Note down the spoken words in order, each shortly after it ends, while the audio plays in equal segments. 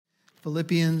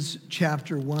Philippians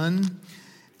chapter 1.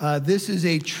 This is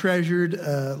a treasured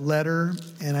letter,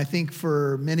 and I think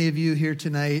for many of you here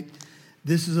tonight,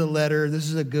 this is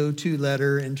a go-to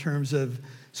letter in terms of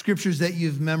scriptures that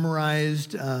you've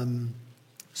memorized.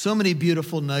 So many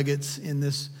beautiful nuggets in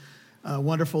this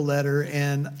wonderful letter,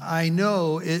 and I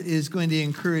know it is going to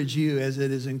encourage you as it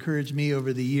has encouraged me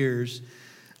over the years.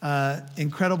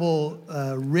 Incredible,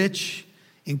 rich,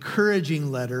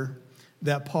 encouraging letter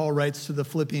that Paul writes to the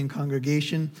Philippian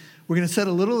congregation. We're going to set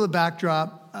a little of the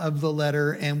backdrop of the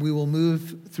letter, and we will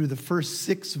move through the first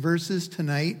 6 verses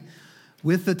tonight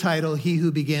with the title, He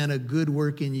Who Began a Good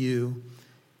Work in You.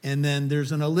 And then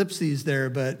there's an ellipses there,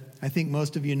 but I think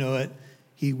most of you know it.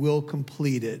 He will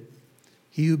complete it.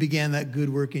 He who began that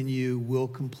good work in you will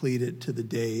complete it to the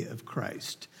day of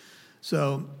Christ.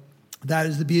 So that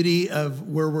is the beauty of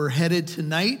where we're headed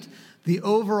tonight. The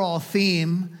overall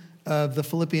theme of the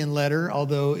Philippian letter,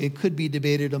 although it could be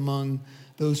debated among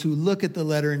those who look at the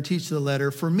letter and teach the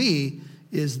letter, for me,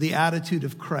 is the attitude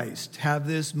of Christ. Have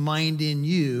this mind in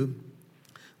you,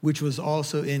 which was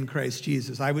also in Christ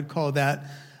Jesus. I would call that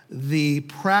the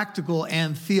practical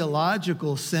and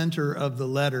theological center of the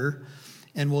letter,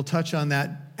 and we'll touch on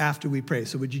that after we pray.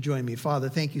 So would you join me? Father,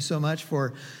 thank you so much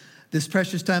for this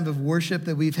precious time of worship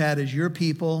that we've had as your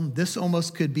people. This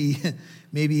almost could be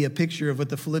maybe a picture of what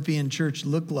the Philippian church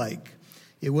looked like.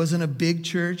 It wasn't a big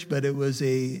church, but it was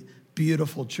a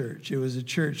beautiful church. It was a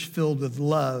church filled with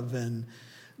love and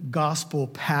gospel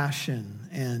passion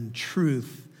and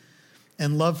truth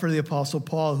and love for the Apostle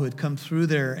Paul, who had come through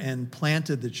there and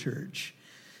planted the church.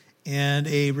 And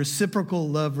a reciprocal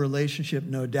love relationship,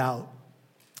 no doubt,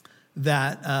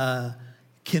 that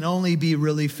can only be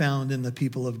really found in the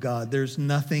people of God. There's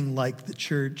nothing like the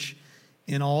church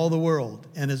in all the world.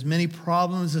 And as many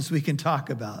problems as we can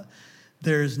talk about,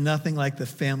 there's nothing like the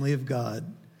family of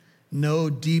God. No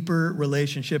deeper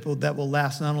relationship that will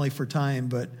last not only for time,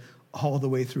 but all the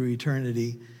way through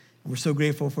eternity. And we're so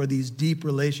grateful for these deep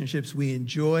relationships we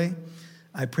enjoy.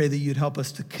 I pray that you'd help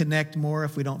us to connect more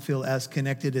if we don't feel as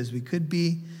connected as we could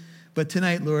be. But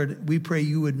tonight, Lord, we pray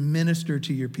you would minister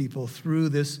to your people through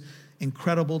this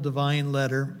incredible divine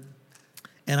letter.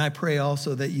 And I pray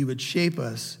also that you would shape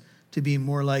us to be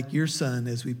more like your Son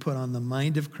as we put on the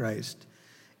mind of Christ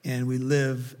and we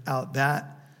live out that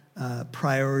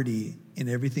priority in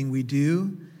everything we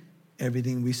do,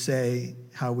 everything we say,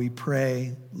 how we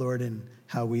pray, Lord, and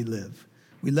how we live.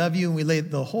 We love you and we lay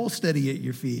the whole study at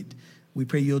your feet. We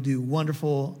pray you'll do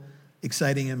wonderful,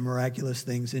 exciting, and miraculous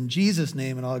things. In Jesus'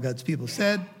 name, and all God's people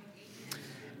said,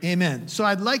 amen. So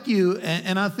I'd like you,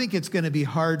 and I think it's going to be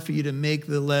hard for you to make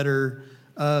the letter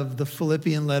of the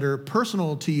Philippian letter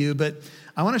personal to you, but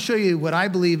I want to show you what I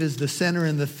believe is the center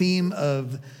and the theme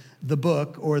of the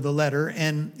book or the letter,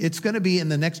 and it's going to be in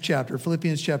the next chapter,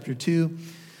 Philippians chapter 2.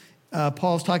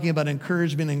 Paul's talking about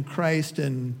encouragement in Christ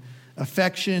and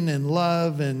affection and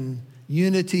love and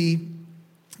unity.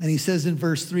 And he says in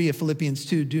verse 3 of Philippians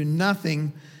 2, do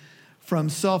nothing from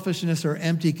selfishness or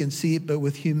empty conceit, but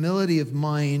with humility of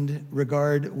mind,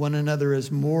 regard one another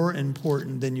as more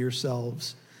important than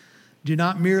yourselves. Do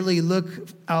not merely look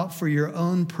out for your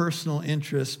own personal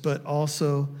interests, but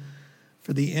also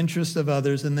for the interest of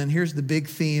others. And then here's the big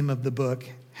theme of the book.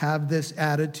 Have this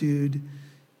attitude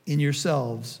in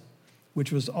yourselves,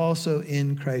 which was also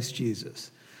in Christ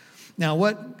Jesus. Now,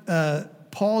 what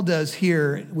Paul does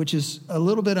here, which is a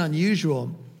little bit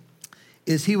unusual,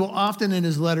 is he will often in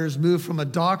his letters move from a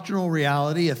doctrinal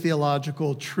reality, a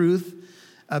theological truth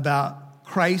about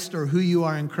Christ or who you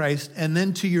are in Christ, and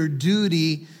then to your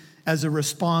duty as a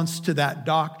response to that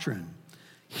doctrine.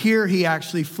 Here he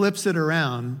actually flips it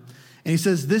around, and he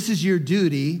says, this is your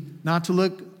duty, not to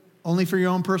look only for your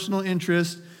own personal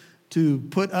interest, to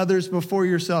put others before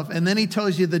yourself. And then he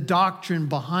tells you the doctrine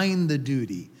behind the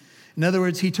duty. In other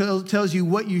words, he tells you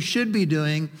what you should be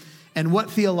doing and what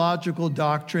theological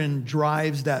doctrine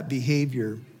drives that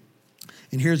behavior.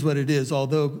 And here's what it is.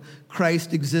 Although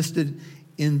Christ existed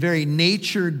in very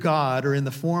nature God, or in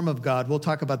the form of God, we'll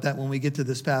talk about that when we get to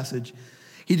this passage,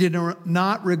 he did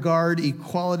not regard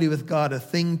equality with God a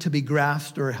thing to be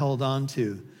grasped or held on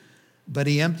to. But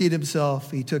he emptied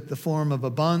himself. He took the form of a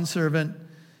bondservant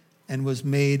and was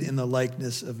made in the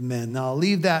likeness of men. Now, I'll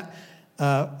leave that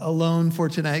alone for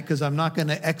tonight because I'm not going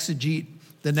to exegete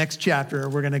the next chapter.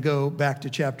 We're going to go back to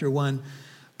chapter 1.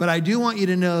 But I do want you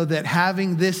to know that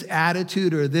having this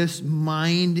attitude or this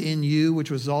mind in you,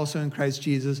 which was also in Christ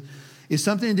Jesus, is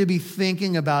something to be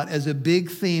thinking about as a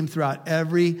big theme throughout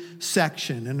every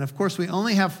section. And of course, we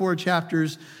only have 4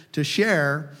 chapters to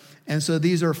share. And so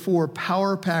these are 4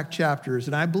 power-packed chapters.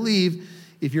 And I believe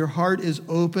if your heart is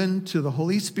open to the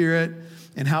Holy Spirit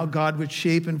and how God would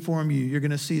shape and form you. You're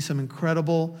going to see some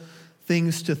incredible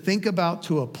things to think about,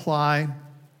 to apply,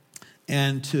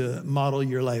 and to model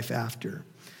your life after.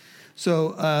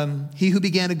 So he who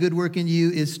began a good work in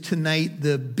you is tonight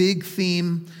the big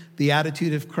theme, the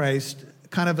attitude of Christ.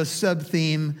 Kind of a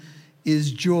sub-theme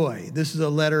is joy. This is a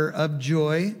letter of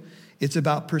joy. It's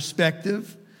about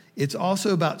perspective. It's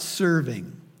also about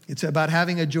serving. It's about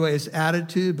having a joyous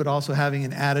attitude, but also having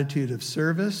an attitude of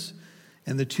service.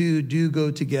 And the two do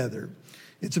go together.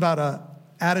 It's about an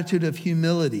attitude of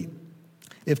humility.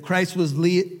 If Christ was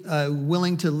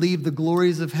willing to leave the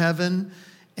glories of heaven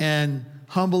and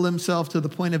humble himself to the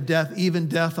point of death, even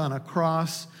death on a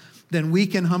cross, then we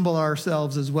can humble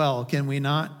ourselves as well, can we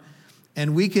not?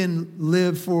 And we can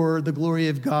live for the glory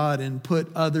of God and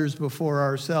put others before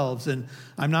ourselves. And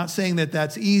I'm not saying that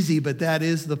that's easy, but that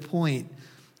is the point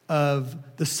of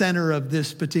the center of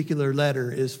this particular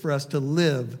letter, is for us to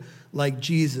live like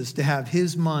Jesus, to have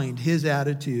his mind, his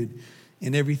attitude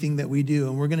in everything that we do.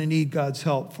 And we're going to need God's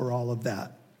help for all of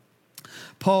that.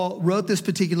 Paul wrote this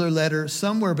particular letter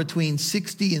somewhere between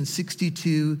 60 and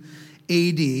 62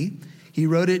 AD. He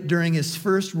wrote it during his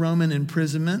first Roman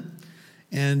imprisonment.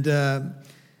 And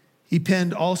he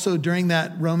penned also during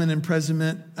that Roman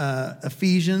imprisonment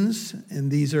Ephesians,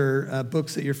 and these are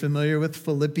books that you're familiar with,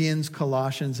 Philippians,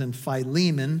 Colossians, and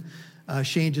Philemon.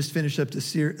 Shane just finished up the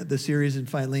series in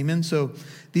Philemon. So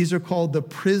these are called the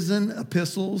prison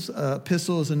epistles.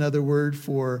 Epistle is another word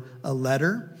for a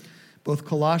letter. Both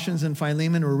Colossians and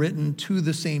Philemon were written to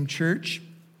the same church.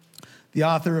 The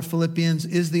author of Philippians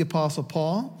is the Apostle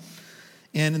Paul.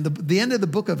 And in the end of the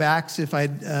book of Acts, if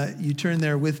you turn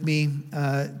there with me,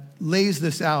 lays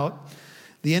this out.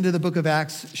 The end of the book of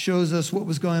Acts shows us what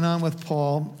was going on with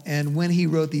Paul and when he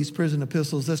wrote these prison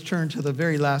epistles. Let's turn to the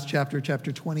very last chapter,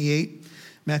 chapter 28,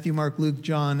 Matthew, Mark, Luke,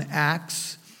 John,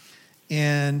 Acts,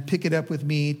 and pick it up with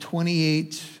me,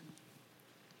 28.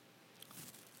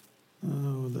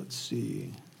 Let's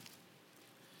see,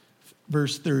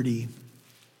 verse 30.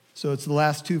 So it's the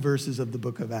last two verses of the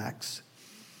book of Acts.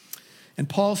 And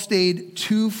Paul stayed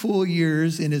 2 full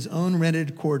years in his own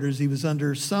rented quarters. He was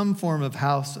under some form of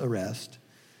house arrest.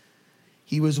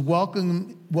 He was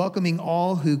welcoming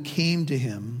all who came to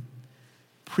him,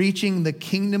 preaching the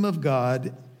kingdom of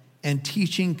God and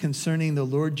teaching concerning the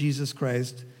Lord Jesus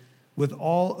Christ with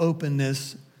all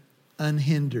openness,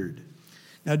 unhindered.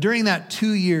 Now, during that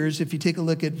 2 years, if you take a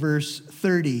look at verse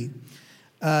 30,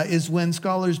 is when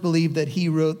scholars believe that he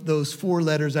wrote those 4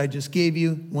 letters I just gave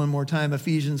you. One more time,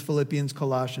 Ephesians, Philippians,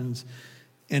 Colossians,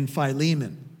 and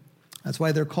Philemon. That's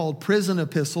why they're called prison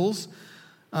epistles.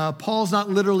 Paul's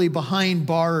not literally behind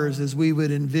bars as we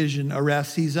would envision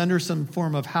arrest. He's under some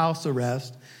form of house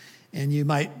arrest. And you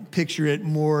might picture it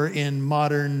more in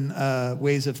modern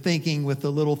ways of thinking with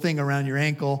the little thing around your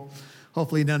ankle.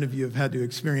 Hopefully none of you have had to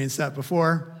experience that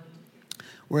before,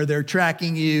 where they're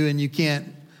tracking you and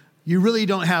you really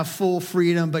don't have full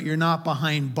freedom, but you're not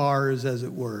behind bars, as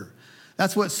it were.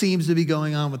 That's what seems to be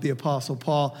going on with the Apostle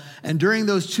Paul. And during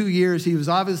those 2 years, he was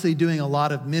obviously doing a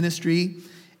lot of ministry,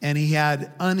 and he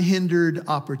had unhindered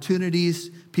opportunities.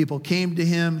 People came to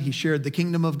him. He shared the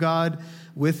kingdom of God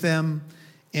with them.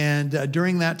 And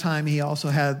during that time, he also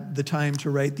had the time to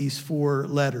write these 4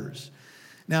 letters.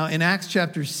 Now, in Acts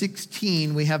chapter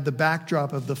 16, we have the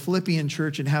backdrop of the Philippian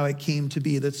church and how it came to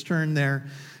be. Let's turn there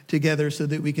together so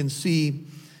that we can see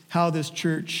how this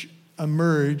church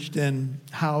emerged and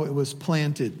how it was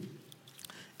planted.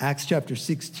 Acts chapter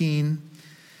 16,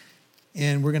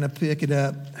 and we're going to pick it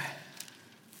up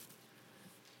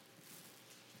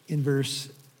in verse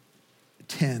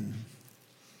 10.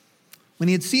 When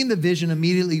he had seen the vision,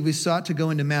 immediately we sought to go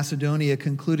into Macedonia,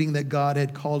 concluding that God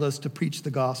had called us to preach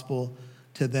the gospel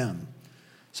to them.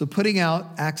 So putting out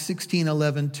Acts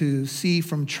 16:11 to sea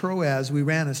from Troas, we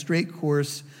ran a straight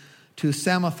course to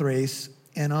Samothrace,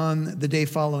 and on the day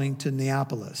following to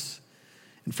Neapolis.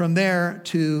 And from there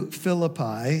to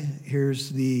Philippi, here's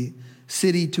the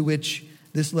city to which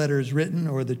this letter is written,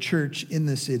 or the church in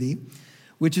the city,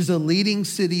 which is a leading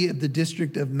city of the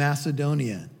district of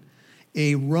Macedonia,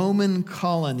 a Roman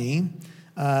colony.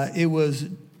 It was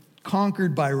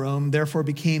conquered by Rome, therefore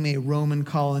became a Roman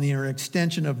colony or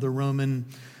extension of the Roman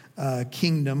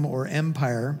kingdom or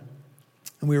empire.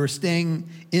 And we were staying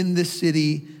in this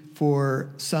city for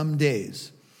some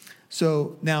days.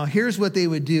 So now here's what they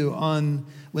would do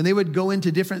when they would go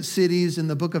into different cities in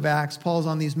the book of Acts. Paul's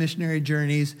on these missionary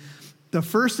journeys. The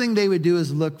first thing they would do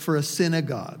is look for a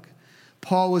synagogue.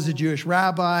 Paul was a Jewish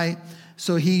rabbi,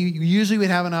 so he usually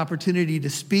would have an opportunity to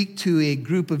speak to a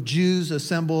group of Jews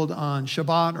assembled on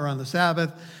Shabbat or on the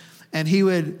Sabbath. And he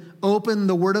would open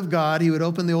the Word of God, he would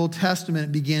open the Old Testament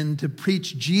and begin to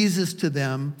preach Jesus to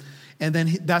them. And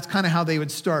then that's kind of how they would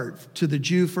start, to the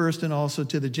Jew first and also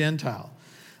to the Gentile.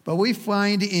 But what we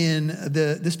find in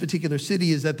this particular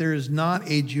city is that there is not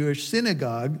a Jewish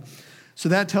synagogue. So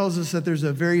that tells us that there's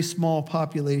a very small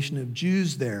population of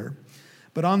Jews there.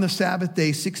 But on the Sabbath day,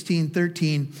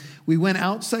 1613, we went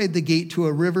outside the gate to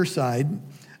a riverside.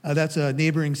 That's a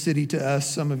neighboring city to us.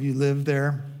 Some of you live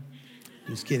there.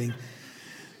 Just kidding.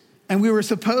 And we were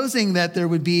supposing that there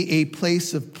would be a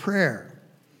place of prayer.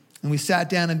 And we sat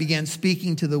down and began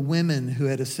speaking to the women who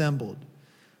had assembled.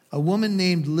 A woman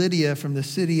named Lydia from the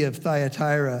city of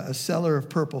Thyatira, a seller of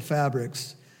purple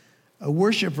fabrics, a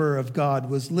worshiper of God,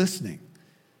 was listening.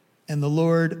 And the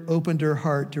Lord opened her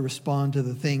heart to respond to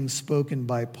the things spoken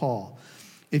by Paul.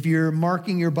 If you're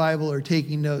marking your Bible or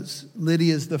taking notes,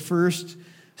 Lydia is the first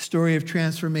story of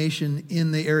transformation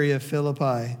in the area of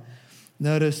Philippi.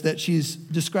 Notice that she's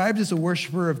described as a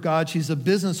worshiper of God. She's a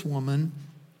businesswoman.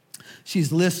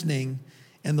 She's listening,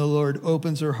 and the Lord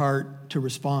opens her heart to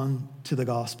respond to the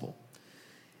gospel.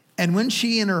 And when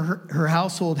she and her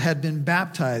household had been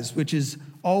baptized, which is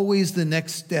always the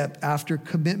next step after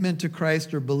commitment to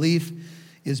Christ or belief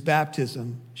is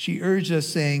baptism, she urged us,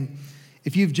 saying,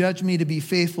 "If you've judged me to be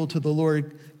faithful to the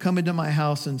Lord, come into my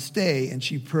house and stay." And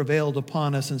she prevailed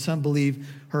upon us, and some believe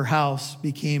her house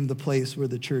became the place where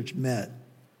the church met.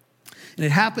 And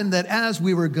it happened that as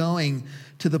we were going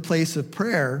to the place of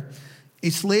prayer, a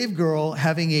slave girl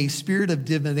having a spirit of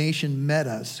divination met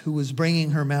us, who was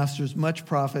bringing her masters much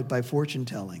profit by fortune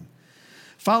telling.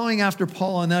 Following after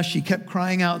Paul and us, she kept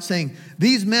crying out, saying,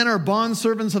 "These men are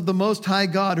bondservants of the Most High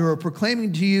God, who are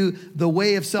proclaiming to you the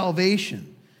way of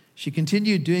salvation." She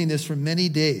continued doing this for many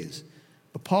days.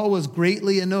 But Paul was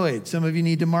greatly annoyed. Some of you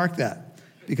need to mark that,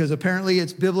 because apparently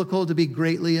it's biblical to be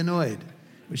greatly annoyed,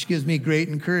 which gives me great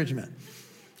encouragement.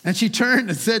 And she turned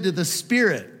and said to the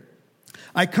spirit,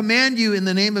 "I command you in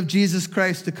the name of Jesus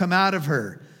Christ to come out of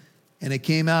her." And it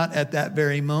came out at that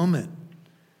very moment.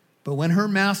 But when her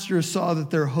masters saw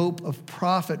that their hope of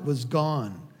profit was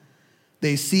gone,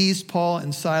 they seized Paul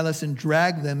and Silas and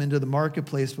dragged them into the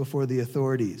marketplace before the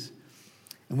authorities.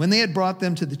 And when they had brought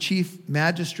them to the chief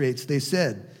magistrates, they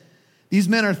said, "These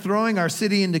men are throwing our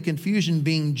city into confusion,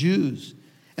 being Jews,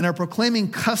 and are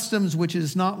proclaiming customs which it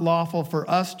is not lawful for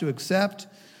us to accept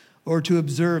or to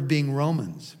observe, being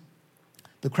Romans."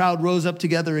 The crowd rose up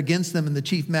together against them, and the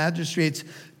chief magistrates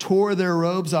tore their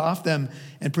robes off them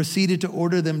and proceeded to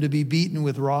order them to be beaten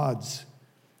with rods.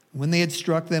 When they had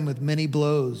struck them with many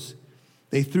blows,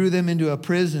 they threw them into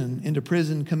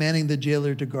prison, commanding the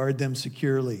jailer to guard them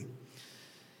securely.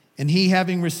 And he,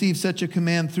 having received such a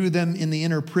command, threw them in the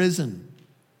inner prison,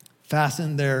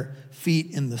 fastened their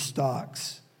feet in the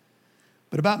stocks.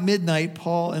 But about midnight,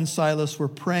 Paul and Silas were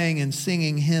praying and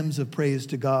singing hymns of praise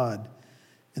to God,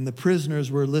 and the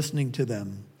prisoners were listening to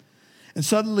them. And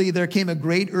suddenly there came a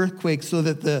great earthquake, so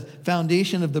that the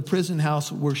foundation of the prison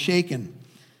house were shaken.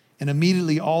 And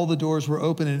immediately all the doors were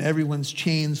open and everyone's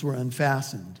chains were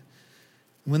unfastened.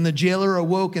 When the jailer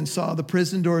awoke and saw the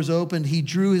prison doors opened, he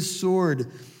drew his sword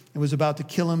and was about to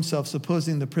kill himself,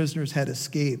 supposing the prisoners had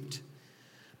escaped.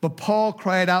 But Paul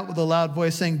cried out with a loud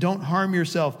voice, saying, "Don't harm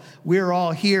yourself. We're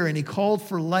all here." And he called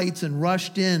for lights and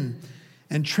rushed in.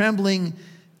 And trembling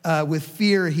with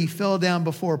fear, he fell down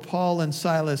before Paul and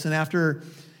Silas. And after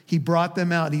he brought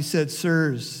them out, he said,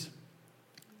 "Sirs,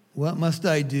 what must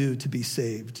I do to be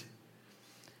saved?"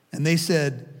 And they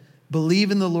said,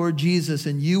 "Believe in the Lord Jesus,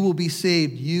 and you will be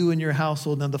saved, you and your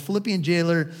household." Now, the Philippian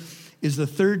jailer is the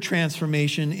third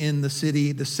transformation in the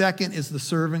city. The second is the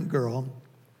servant girl.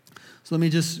 So let me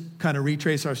just kind of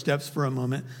retrace our steps for a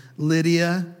moment.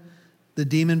 Lydia, the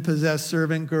demon-possessed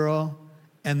servant girl,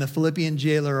 and the Philippian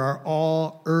jailer are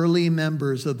all early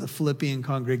members of the Philippian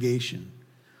congregation,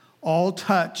 all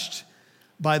touched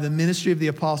by the ministry of the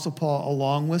Apostle Paul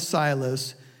along with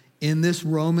Silas in this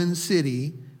Roman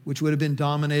city, which would have been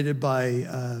dominated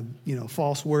by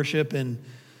false worship and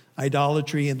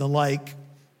idolatry and the like.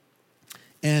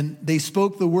 And they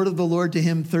spoke the word of the Lord to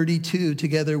him, 32,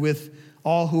 together with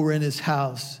all who were in his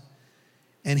house.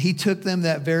 And he took them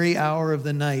that very hour of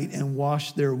the night and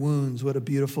washed their wounds. What a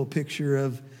beautiful picture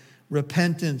of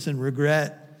repentance and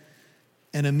regret.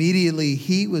 And immediately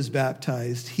he was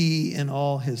baptized, he and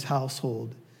all his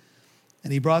household.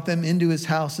 And he brought them into his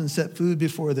house and set food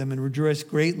before them and rejoiced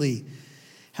greatly,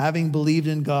 having believed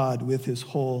in God with his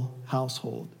whole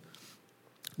household.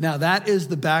 Now, that is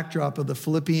the backdrop of the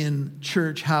Philippian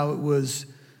church, how it was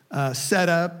set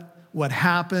up, what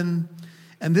happened.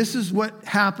 And this is what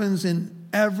happens in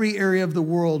every area of the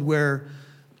world where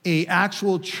an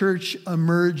actual church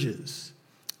emerges.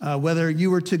 Whether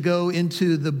you were to go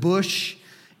into the bush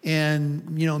and,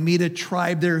 meet a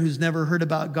tribe there who's never heard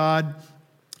about God,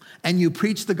 and you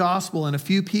preach the gospel and a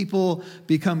few people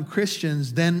become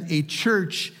Christians, then a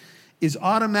church is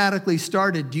automatically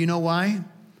started. Do you know why?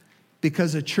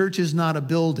 Because a church is not a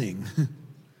building.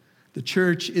 The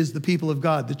church is the people of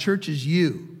God. The church is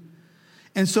you.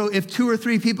 And so if 2 or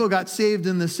 3 people got saved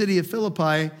in the city of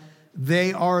Philippi,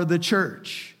 they are the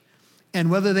church. And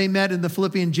whether they met in the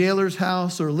Philippian jailer's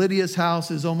house or Lydia's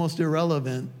house is almost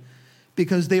irrelevant,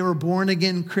 because they were born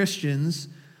again Christians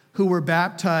who were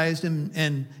baptized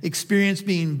and experienced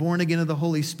being born again of the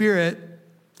Holy Spirit.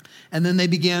 And then they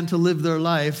began to live their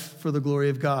life for the glory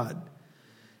of God.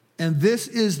 And this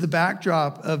is the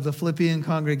backdrop of the Philippian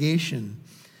congregation,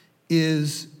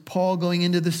 is Paul going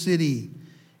into the city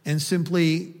and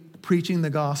simply preaching the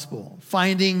gospel.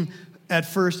 Finding, at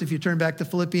first, if you turn back to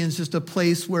Philippians, just a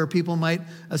place where people might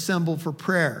assemble for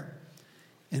prayer.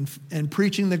 And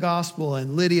preaching the gospel.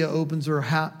 And Lydia opens her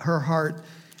heart,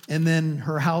 and then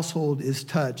her household is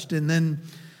touched. And then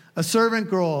a servant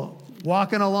girl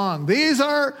walking along. These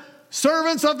are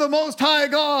servants of the Most High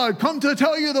God, come to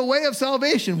tell you the way of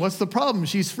salvation. What's the problem?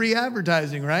 She's free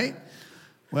advertising, right?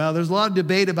 Well, there's a lot of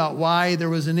debate about why there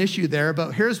was an issue there,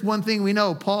 but here's one thing we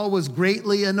know. Paul was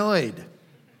greatly annoyed.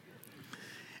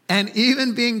 And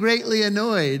even being greatly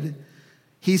annoyed,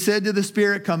 he said to the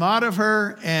Spirit, come out of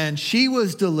her, and she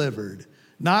was delivered.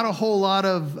 Not a whole lot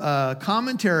of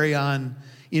commentary on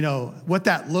what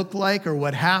that looked like or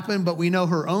what happened, but we know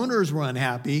her owners were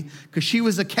unhappy because she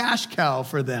was a cash cow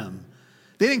for them.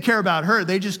 They didn't care about her.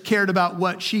 They just cared about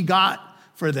what she got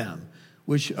for them,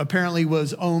 which apparently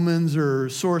was omens or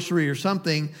sorcery or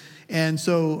something. And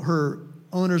so her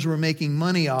owners were making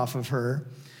money off of her.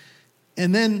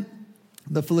 And then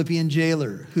the Philippian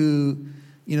jailer who,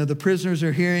 the prisoners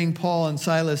are hearing Paul and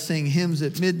Silas sing hymns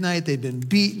at midnight. They've been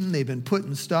beaten. They've been put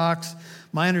in stocks.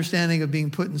 My understanding of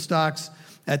being put in stocks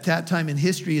at that time in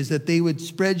history is that they would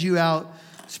spread you out,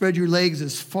 spread your legs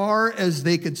as far as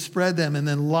they could spread them, and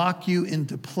then lock you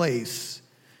into place.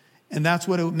 And that's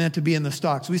what it meant to be in the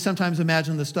stocks. We sometimes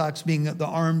imagine the stocks being the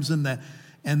arms and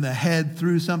the head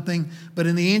through something. But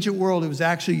in the ancient world, it was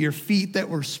actually your feet that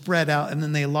were spread out, and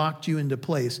then they locked you into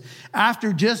place.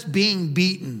 After just being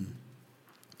beaten.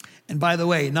 And by the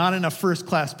way, not in a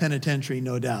first-class penitentiary,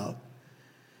 no doubt.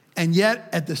 And yet,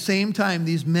 at the same time,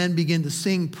 these men begin to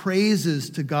sing praises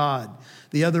to God.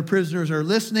 The other prisoners are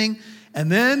listening,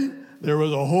 and then there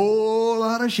was a whole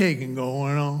lot of shaking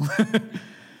going on.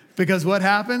 Because what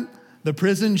happened? The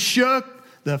prison shook,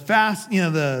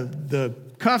 the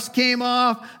cuffs came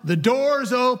off, the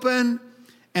doors opened,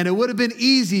 and it would have been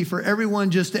easy for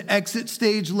everyone just to exit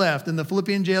stage left. And the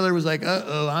Philippian jailer was like,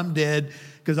 uh-oh, I'm dead,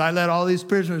 because I let all these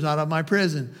prisoners out of my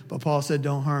prison. But Paul said,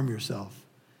 don't harm yourself.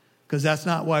 Because that's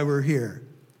not why we're here.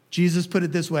 Jesus put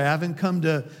it this way, I haven't come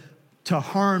to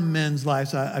harm men's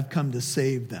lives, I've come to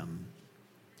save them.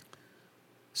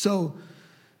 So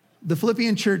the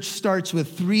Philippian church starts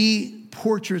with 3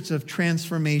 portraits of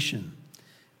transformation.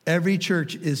 Every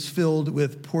church is filled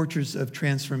with portraits of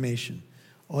transformation.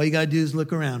 All you got to do is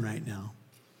look around right now.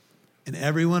 And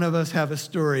every one of us have a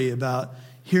story about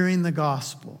hearing the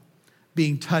gospel,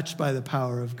 being touched by the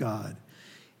power of God.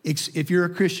 If you're a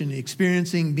Christian,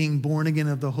 experiencing being born again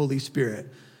of the Holy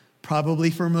Spirit,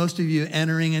 probably for most of you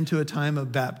entering into a time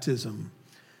of baptism,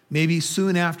 maybe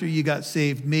soon after you got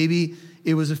saved, maybe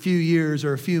it was a few years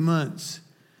or a few months,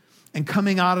 and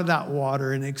coming out of that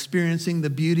water and experiencing the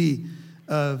beauty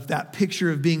of that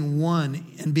picture of being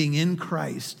one and being in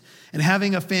Christ, and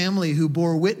having a family who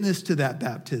bore witness to that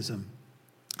baptism,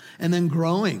 and then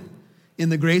growing in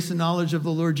the grace and knowledge of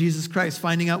the Lord Jesus Christ,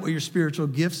 finding out what your spiritual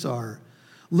gifts are,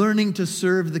 learning to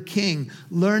serve the King,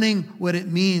 learning what it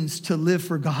means to live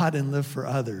for God and live for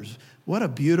others. What a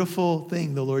beautiful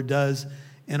thing the Lord does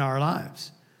in our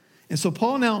lives. And so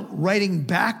Paul now writing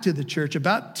back to the church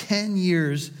about 10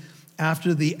 years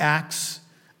after the Acts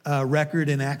record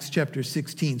in Acts chapter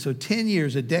 16. So 10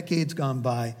 years, a decade's gone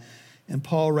by, and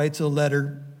Paul writes a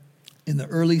letter in the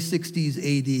early 60s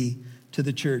AD to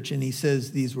the church, and he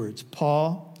says these words,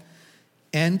 Paul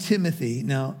and Timothy.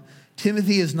 Now,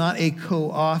 Timothy is not a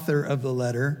co-author of the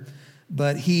letter,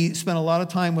 but he spent a lot of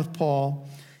time with Paul,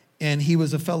 and he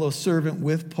was a fellow servant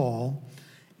with Paul.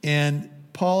 And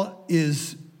Paul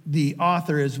is the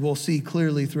author, as we'll see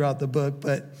clearly throughout the book,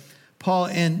 but Paul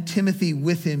and Timothy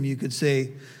with him, you could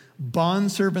say,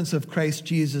 bondservants of Christ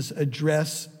Jesus,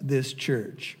 address this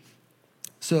church.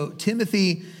 So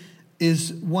Timothy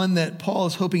is one that Paul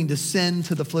is hoping to send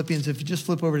to the Philippians. If you just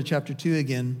flip over to chapter 2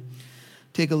 again,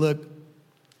 take a look.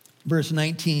 verse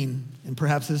 19, and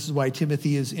perhaps this is why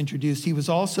Timothy is introduced. He was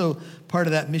also part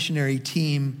of that missionary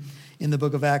team in the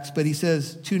book of Acts, but he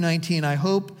says, 2:19, I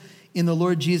hope in the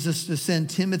Lord Jesus to send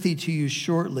Timothy to you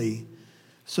shortly,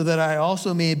 so that I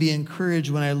also may be encouraged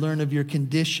when I learn of your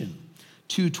condition.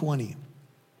 2:20,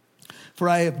 for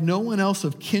I have no one else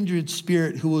of kindred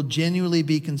spirit who will genuinely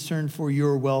be concerned for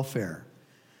your welfare.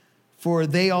 For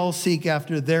they all seek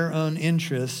after their own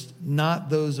interest, not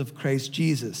those of Christ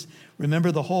Jesus.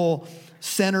 Remember, the whole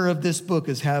center of this book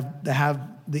is have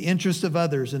the interest of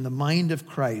others in the mind of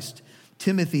Christ.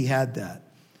 Timothy had that.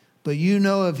 But you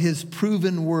know of his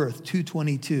proven worth,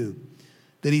 2:22,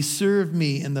 that he served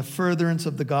me in the furtherance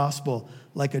of the gospel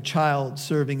like a child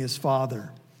serving his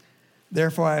father.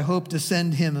 Therefore, I hope to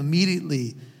send him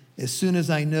immediately as soon as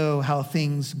I know how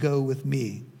things go with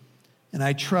me. And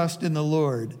I trust in the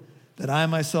Lord that I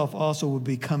myself also will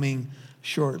be coming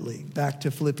shortly. Back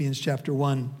to Philippians chapter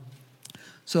 1.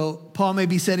 So Paul may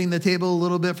be setting the table a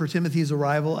little bit for Timothy's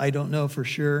arrival. I don't know for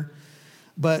sure.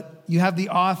 But you have the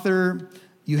author,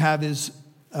 you have his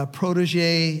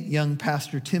protege, young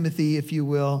pastor Timothy, if you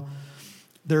will.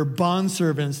 They're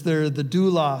bondservants. They're the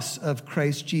doulos of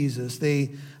Christ Jesus.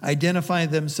 They identify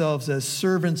themselves as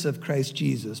servants of Christ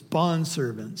Jesus,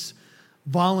 bondservants,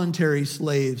 voluntary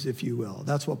slaves, if you will.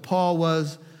 That's what Paul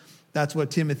was. That's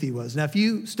what Timothy was. Now, if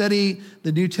you study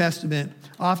the New Testament,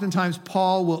 oftentimes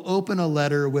Paul will open a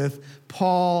letter with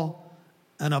Paul,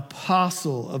 an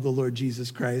apostle of the Lord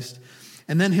Jesus Christ.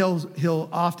 And then he'll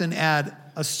often add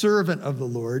a servant of the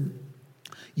Lord,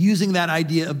 using that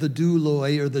idea of the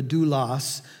douloi or the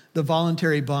doulos, the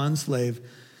voluntary bondslave.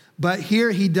 But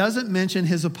here he doesn't mention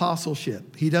his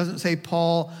apostleship. He doesn't say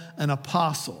Paul, an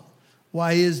apostle.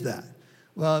 Why is that?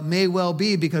 Well, it may well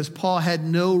be because Paul had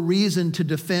no reason to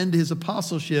defend his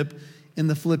apostleship in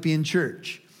the Philippian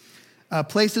church.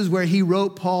 Places where he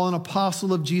wrote Paul, an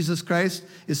apostle of Jesus Christ,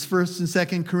 is 1st and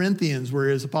 2nd Corinthians, where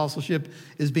his apostleship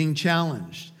is being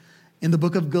challenged. In the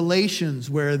book of Galatians,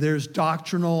 where there's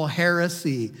doctrinal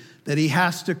heresy that he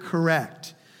has to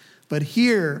correct. But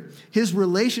here, his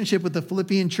relationship with the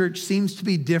Philippian church seems to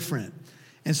be different.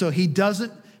 And so he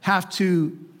doesn't have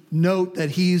to note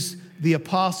that he's the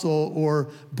apostle or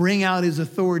bring out his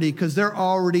authority because they're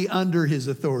already under his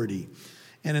authority.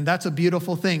 And that's a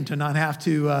beautiful thing to not have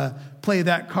to play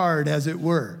that card, as it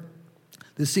were.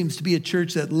 This seems to be a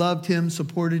church that loved him,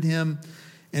 supported him.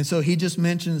 And so he just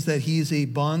mentions that he's a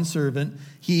bondservant.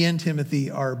 He and Timothy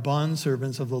are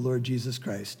bondservants of the Lord Jesus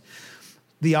Christ.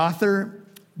 The author,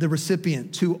 the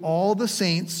recipient, to all the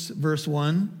saints, verse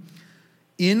 1,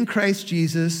 in Christ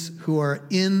Jesus who are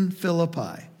in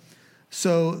Philippi.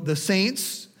 So the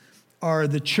saints are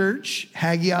the church.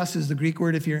 Hagios is the Greek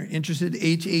word if you're interested,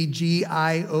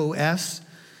 Hagios.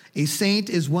 A saint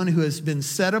is one who has been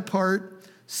set apart,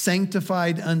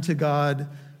 sanctified unto God,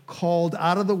 called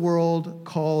out of the world,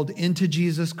 called into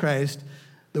Jesus Christ.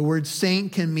 The word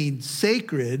saint can mean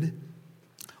sacred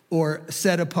or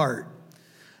set apart.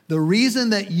 The reason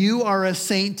that you are a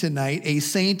saint tonight, a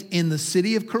saint in the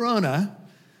city of Corona,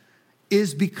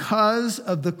 is because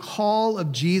of the call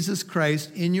of Jesus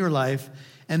Christ in your life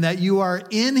and that you are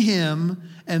in him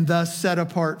and thus set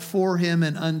apart for him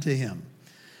and unto him.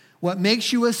 What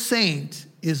makes you a saint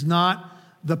is not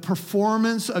the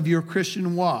performance of your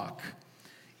Christian walk.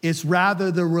 It's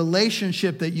rather the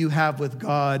relationship that you have with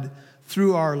God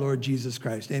through our Lord Jesus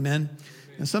Christ. Amen?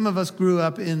 And some of us grew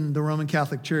up in the Roman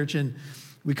Catholic Church, and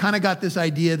we kind of got this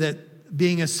idea that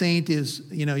being a saint is,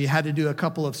 you had to do a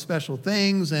couple of special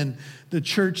things, and the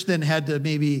church then had to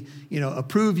maybe,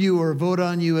 approve you or vote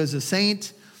on you as a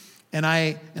saint. And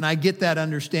I get that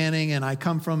understanding, and I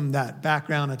come from that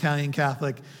background, Italian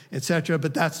Catholic, etc.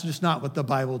 But that's just not what the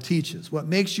Bible teaches. What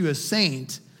makes you a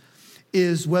saint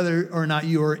is whether or not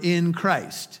you are in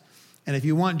Christ. And if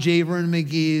you want Javer and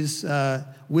McGee's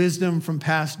wisdom from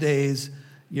past days,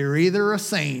 you're either a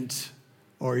saint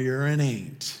or you're an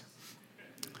ain't.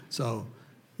 So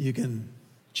you can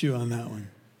chew on that one.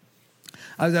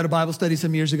 I was at a Bible study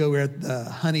some years ago. We were at the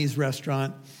Honey's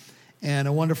restaurant, and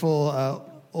a wonderful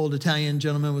old Italian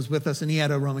gentleman was with us, and he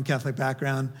had a Roman Catholic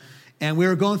background. And we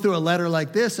were going through a letter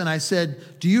like this, and I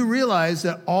said, do you realize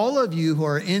that all of you who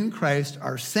are in Christ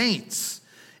are saints?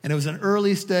 And it was an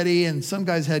early study, and some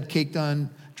guys had caked on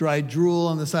dried drool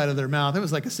on the side of their mouth. It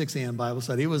was like a 6 a.m. Bible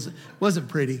study. It wasn't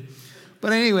pretty.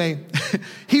 But anyway,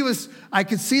 I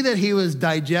could see that he was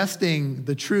digesting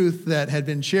the truth that had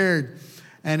been shared.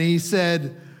 And he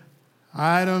said,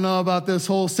 I don't know about this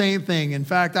whole saint thing. In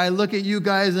fact, I look at you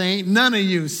guys, ain't none of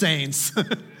you saints.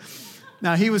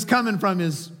 Now, he was coming from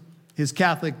his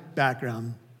Catholic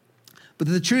background. But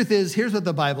the truth is, here's what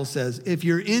the Bible says. If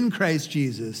you're in Christ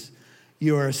Jesus,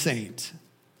 you are a saint.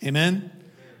 Amen?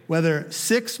 Whether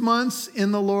 6 months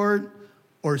in the Lord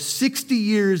or 60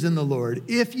 years in the Lord,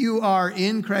 if you are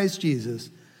in Christ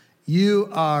Jesus, you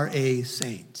are a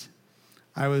saint.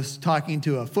 I was talking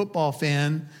to a football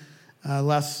fan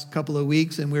last couple of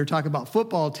weeks, and we were talking about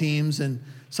football teams, and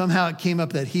somehow it came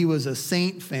up that he was a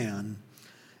Saint fan.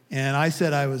 And I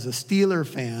said I was a Steeler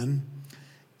fan.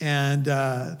 And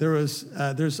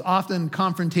there's often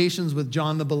confrontations with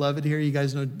John the Beloved here. You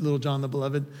guys know little John the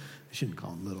Beloved? I shouldn't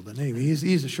call him little, but anyway,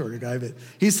 he's a shorter guy, but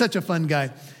he's such a fun guy.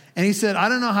 And he said, I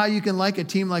don't know how you can like a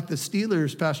team like the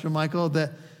Steelers, Pastor Michael,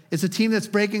 that it's a team that's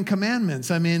breaking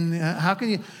commandments. I mean, how can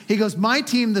you? He goes, my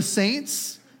team, the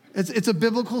Saints, it's a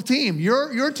biblical team.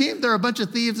 Your team, they're a bunch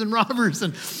of thieves and robbers.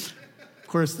 And of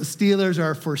course, the Steelers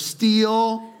are for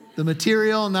steal, the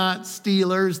material, not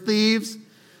stealers, thieves.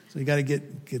 So you got to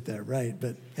get that right.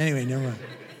 But anyway, never mind.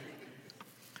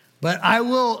 But I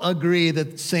will agree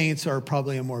that Saints are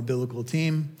probably a more biblical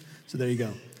team. So there you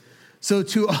go. So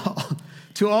to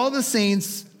all the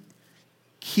saints,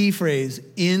 key phrase,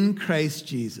 in Christ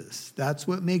Jesus. That's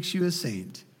what makes you a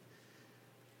saint.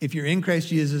 If you're in Christ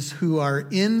Jesus, who are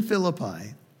in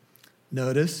Philippi,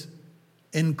 notice,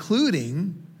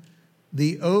 including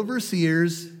the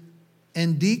overseers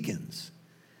and deacons.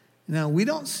 Now, we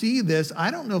don't see this.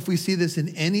 I don't know if we see this in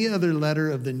any other letter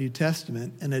of the New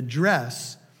Testament, an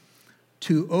address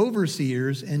to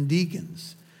overseers and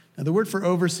deacons. Now, the word for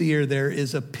overseer there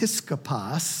is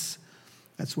episkopos.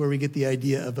 That's where we get the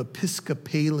idea of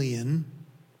Episcopalian.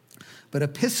 But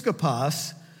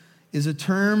episkopos is a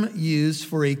term used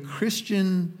for a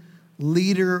Christian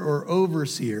leader or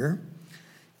overseer.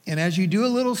 And as you do a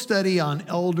little study on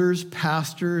elders,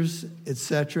 pastors,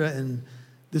 etc., and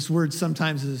this word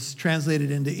sometimes is translated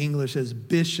into English as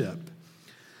bishop,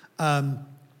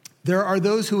 there are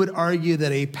those who would argue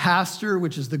that a pastor,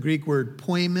 which is the Greek word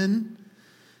poimen,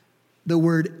 the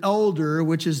word elder,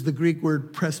 which is the Greek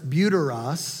word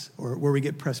presbyteros, or where we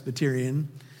get Presbyterian,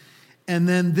 and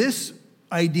then this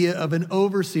idea of an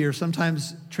overseer,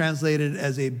 sometimes translated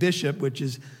as a bishop, which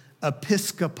is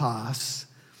episkopos,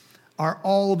 are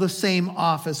all the same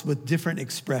office with different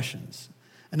expressions.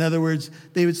 In other words,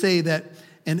 they would say that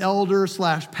an elder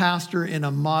 / pastor in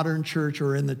a modern church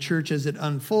or in the church as it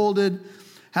unfolded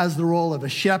has the role of a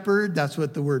shepherd. That's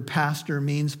what the word pastor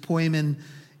means. Poimen,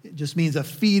 it just means a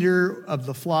feeder of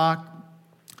the flock.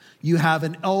 You have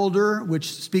an elder,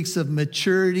 which speaks of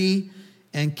maturity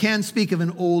and can speak of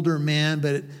an older man,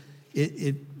 but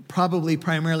it probably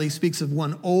primarily speaks of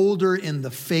one older in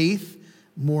the faith.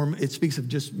 More, it speaks of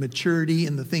just maturity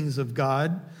in the things of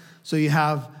God. So you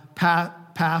have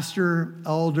pastor,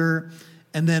 elder,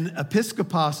 and then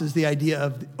episkopos is the idea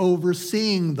of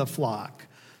overseeing the flock.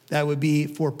 That would be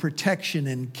for protection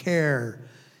and care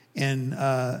and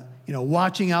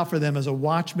watching out for them as a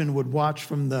watchman would watch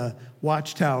from the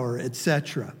watchtower,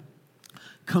 etc.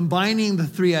 Combining the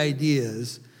three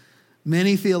ideas,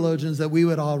 many theologians that we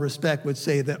would all respect would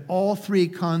say that all three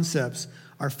concepts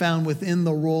are found within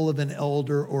the role of an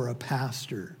elder or a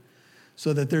pastor,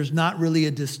 so that there's not really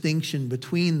a distinction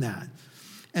between that.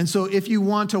 And so if you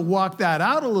want to walk that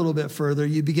out a little bit further,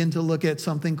 you begin to look at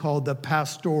something called the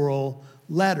pastoral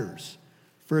letters,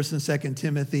 1st and 2nd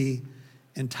Timothy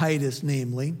and Titus,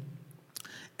 namely.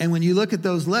 And when you look at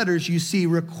those letters, you see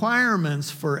requirements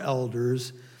for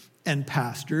elders and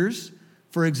pastors.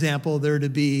 For example, they're to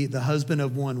be the husband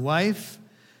of one wife.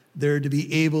 They're to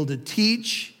be able to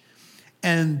teach.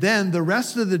 And then the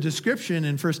rest of the description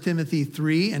in 1 Timothy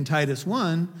 3 and Titus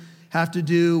 1 have to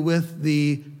do with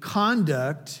the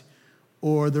conduct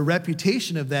or the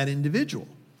reputation of that individual.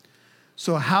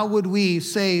 So how would we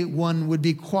say one would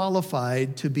be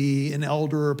qualified to be an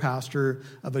elder or pastor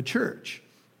of a church?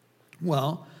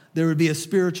 Well, there would be a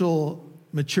spiritual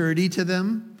maturity to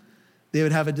them. They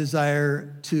would have a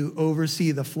desire to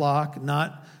oversee the flock,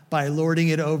 not by lording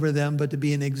it over them, but to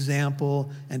be an example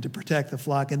and to protect the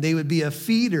flock. And they would be a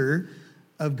feeder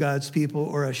of God's people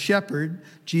or a shepherd.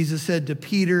 Jesus said to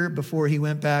Peter before he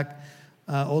went back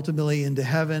ultimately into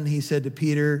heaven, he said to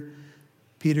Peter,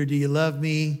 "Peter, do you love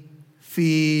me?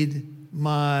 Feed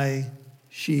my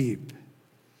sheep."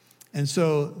 And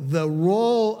so the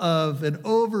role of an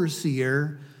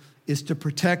overseer is to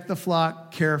protect the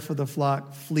flock, care for the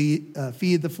flock, feed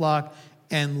the flock,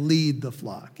 and lead the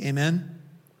flock. Amen?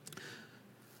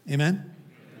 Amen?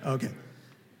 Okay.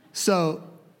 So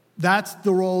that's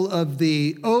the role of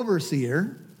the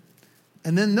overseer.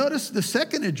 And then notice the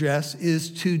second address is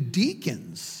to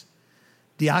deacons.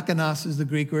 Diakonos is the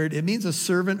Greek word. It means a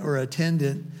servant or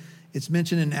attendant. It's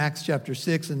mentioned in Acts chapter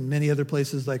 6 and many other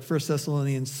places like 1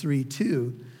 Thessalonians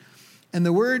 3:2. And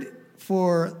the word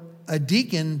for a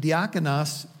deacon,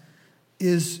 diakonos,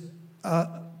 is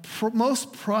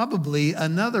most probably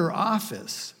another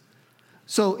office.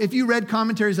 So if you read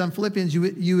commentaries on Philippians,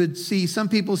 you would see some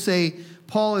people say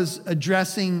Paul is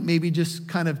addressing maybe just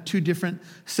kind of two different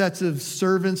sets of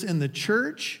servants in the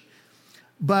church.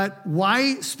 But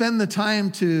why spend the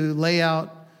time to lay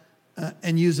out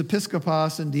and use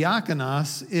episkopos and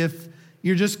diakonos if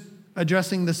you're just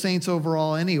addressing the saints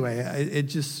overall anyway? It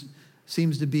just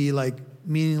seems to be like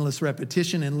meaningless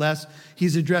repetition unless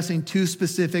he's addressing two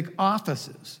specific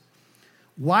offices.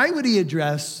 Why would he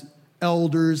address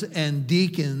elders and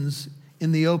deacons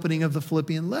in the opening of the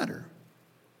Philippian letter?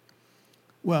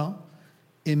 Well,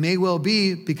 it may well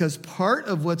be because part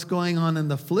of what's going on in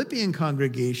the Philippian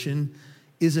congregation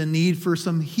is a need for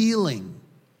some healing.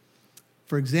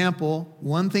 For example,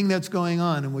 one thing that's going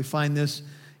on, and we find this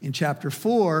in chapter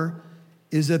 4,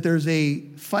 is that there's a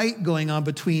fight going on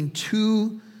between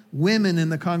two women in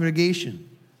the congregation,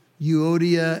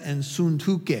 Euodia and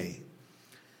Syntyche.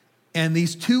 And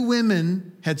these two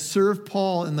women had served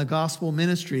Paul in the gospel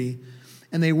ministry,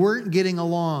 and they weren't getting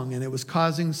along, and it was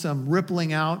causing some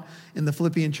rippling out in the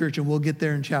Philippian church, and we'll get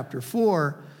there in chapter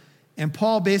 4. And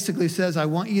Paul basically says, I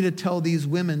want you to tell these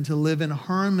women to live in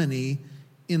harmony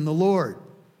in the Lord.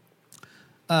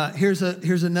 Here's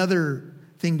another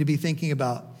thing to be thinking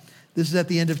about. This is at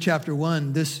the end of chapter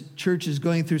 1. This church is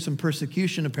going through some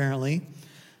persecution, apparently.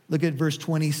 Look at verse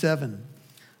 27.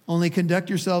 Only conduct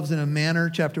yourselves in a manner,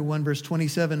 chapter 1, verse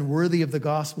 27, worthy of the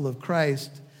gospel of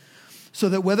Christ, so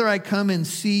that whether I come and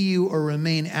see you or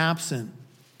remain absent,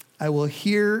 I will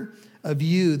hear of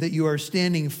you that you are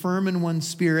standing firm in one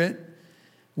spirit,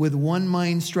 with one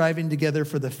mind striving together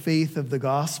for the faith of the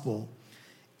gospel,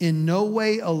 in no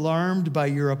way alarmed by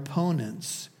your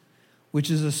opponents, which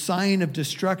is a sign of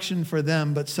destruction for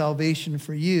them, but salvation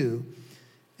for you,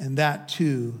 and that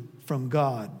too from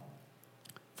God.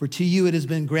 For to you it has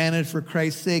been granted for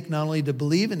Christ's sake not only to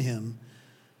believe in him,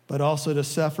 but also to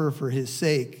suffer for his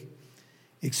sake,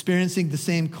 experiencing the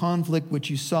same conflict which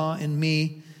you saw in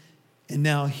me, and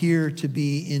now here to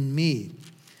be in me.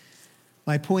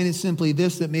 My point is simply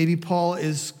this, that maybe Paul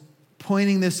is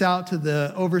pointing this out to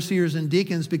the overseers and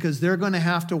deacons because they're going to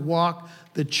have to walk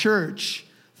the church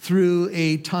through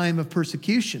a time of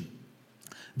persecution.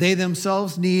 They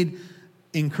themselves need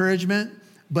encouragement,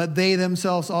 but they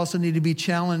themselves also need to be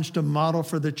challenged to model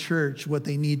for the church what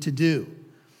they need to do.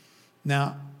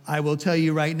 Now, I will tell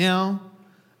you right now,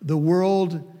 the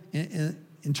world,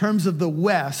 in terms of the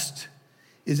West,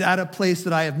 is at a place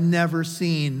that I have never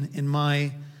seen in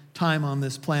my time on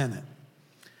this planet,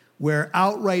 where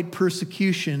outright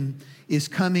persecution is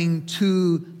coming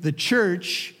to the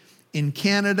church in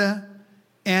Canada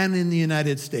and in the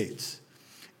United States.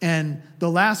 And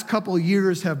the last couple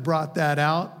years have brought that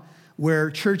out,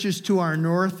 where churches to our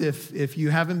north, if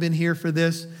you haven't been here for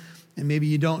this, and maybe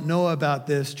you don't know about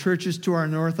this, churches to our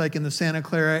north, like in the Santa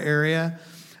Clara area,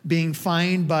 being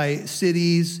fined by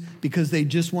cities because they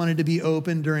just wanted to be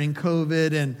open during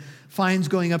COVID, and fines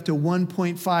going up to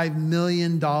 $1.5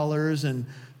 million, and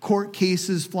court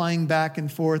cases flying back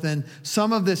and forth. And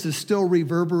some of this is still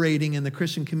reverberating in the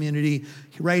Christian community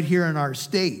right here in our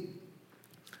state,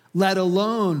 let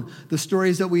alone the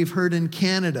stories that we've heard in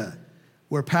Canada,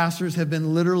 where pastors have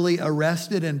been literally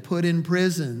arrested and put in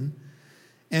prison.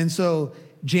 And so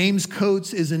James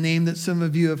Coates is a name that some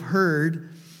of you have heard,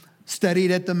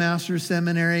 studied at the Master's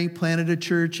Seminary, planted a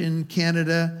church in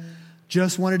Canada,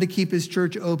 just wanted to keep his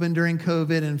church open during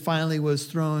COVID, and finally was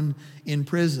thrown in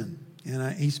prison.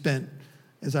 And he spent,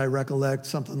 as I recollect,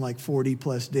 something like 40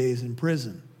 plus days in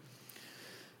prison.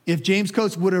 If James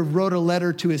Coates would have wrote a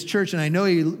letter to his church, and I know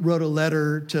he wrote a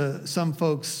letter to some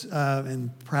folks,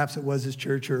 and perhaps it was his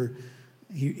church, or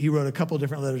he wrote a couple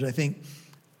different letters, I think.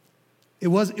 It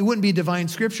wouldn't be divine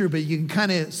scripture, but you can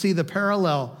kind of see the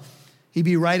parallel. He'd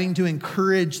be writing to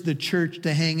encourage the church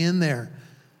to hang in there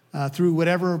through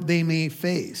whatever they may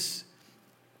face.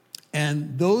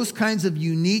 And those kinds of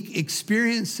unique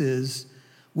experiences,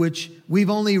 which we've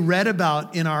only read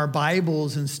about in our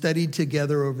Bibles and studied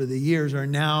together over the years, are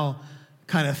now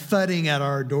kind of thudding at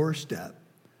our doorstep.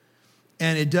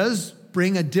 And it does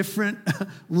bring a different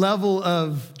level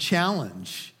of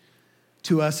challenge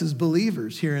to us as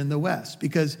believers here in the West,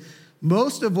 because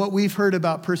most of what we've heard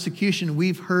about persecution,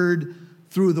 we've heard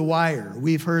through the wire.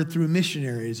 We've heard through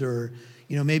missionaries, or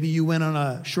maybe you went on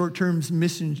a short-term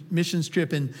mission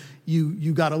trip and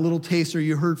you got a little taste, or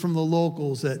you heard from the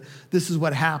locals that this is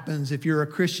what happens if you're a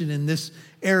Christian in this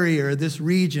area or this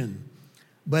region.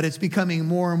 But it's becoming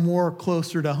more and more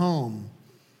closer to home,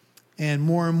 and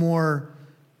more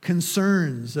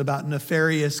concerns about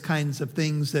nefarious kinds of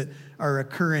things that are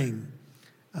occurring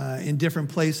in different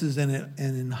places and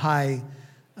in high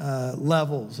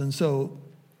levels. And so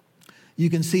you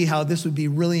can see how this would be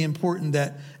really important,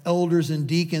 that elders and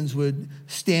deacons would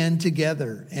stand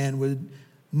together and would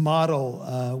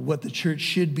model what the church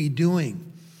should be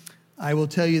doing. I will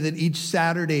tell you that each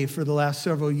Saturday for the last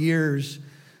several years,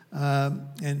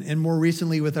 and more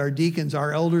recently with our deacons,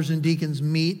 our elders and deacons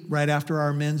meet right after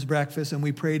our men's breakfast and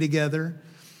we pray together.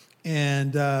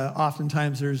 And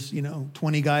oftentimes there's,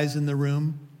 20 guys in the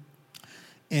room.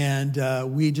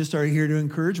 And we just are here to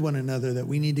encourage one another that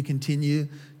we need to continue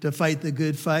to fight the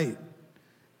good fight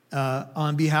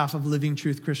on behalf of Living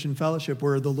Truth Christian Fellowship,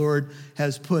 where the Lord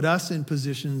has put us in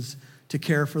positions to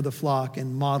care for the flock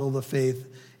and model the faith,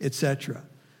 etc.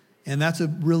 And that's a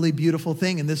really beautiful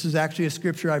thing. And this is actually a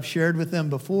scripture I've shared with them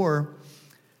before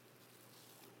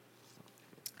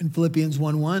in Philippians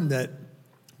 1:1, that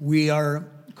we are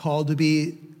called to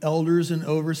be elders and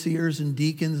overseers and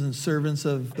deacons and servants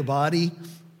of the body.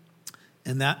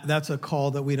 And that's a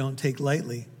call that we don't take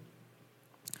lightly.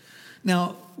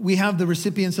 Now, we have the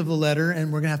recipients of the letter,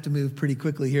 and we're going to have to move pretty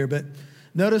quickly here. But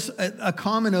notice a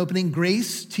common opening: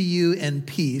 grace to you and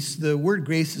peace. The word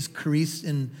grace is charis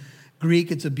in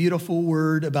Greek. It's a beautiful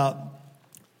word about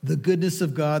the goodness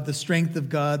of God, the strength of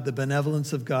God, the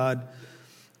benevolence of God.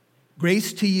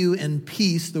 Grace to you and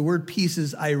peace. The word peace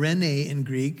is eirene in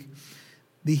Greek.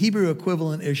 The Hebrew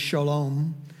equivalent is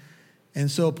shalom. And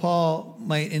so Paul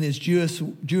might, in his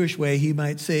Jewish way, he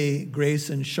might say grace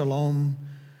and shalom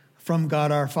from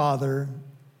God our Father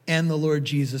and the Lord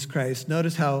Jesus Christ.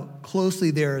 Notice how closely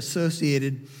they're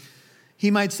associated. He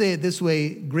might say it this way: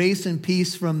 grace and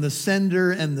peace from the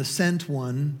sender and the sent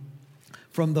one,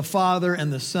 from the Father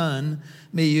and the Son.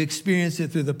 May you experience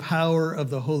it through the power of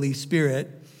the Holy Spirit.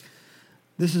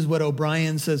 This is what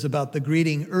O'Brien says about the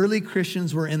greeting. Early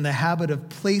Christians were in the habit of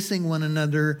placing one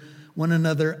another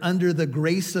under the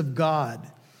grace of God.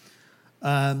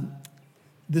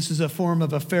 This is a form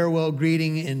of a farewell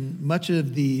greeting in much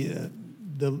of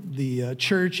the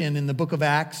church and in the book of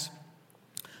Acts.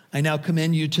 I now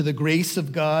commend you to the grace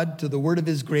of God, to the word of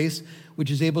his grace, which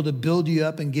is able to build you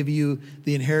up and give you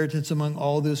the inheritance among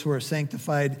all those who are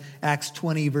sanctified. Acts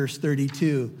 20, verse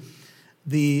 32.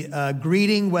 The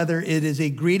greeting, whether it is a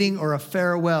greeting or a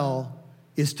farewell,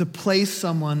 is to place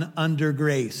someone under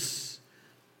grace.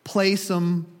 Place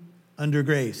them under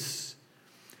grace.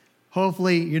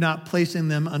 Hopefully, you're not placing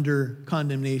them under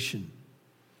condemnation,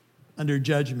 under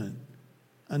judgment,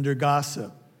 under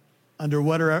gossip, under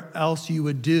whatever else you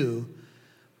would do.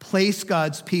 Place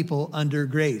God's people under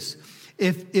grace.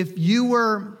 If you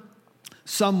were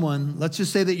someone, let's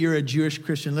just say that you're a Jewish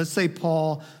Christian. Let's say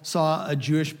Paul saw a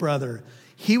Jewish brother.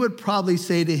 He would probably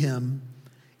say to him,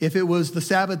 if it was the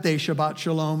Sabbath day, Shabbat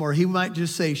Shalom, or he might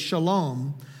just say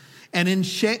Shalom. And in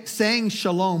saying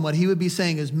Shalom, what he would be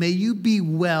saying is, may you be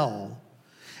well,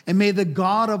 and may the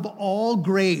God of all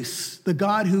grace, the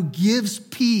God who gives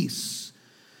peace,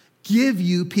 give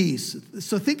you peace.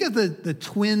 So think of the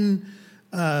twin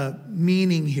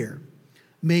meaning here.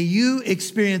 May you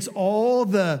experience all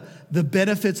the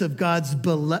benefits of God's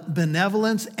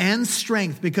benevolence and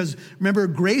strength. Because remember,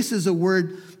 grace is a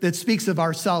word that speaks of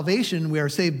our salvation. We are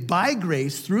saved by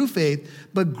grace through faith.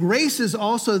 But grace is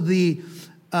also the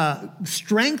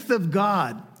strength of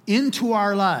God into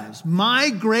our lives.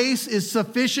 My grace is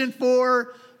sufficient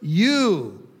for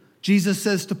you, Jesus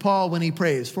says to Paul when he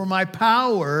prays. For my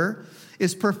power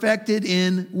is perfected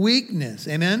in weakness.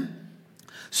 Amen?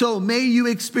 So may you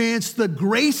experience the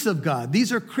grace of God.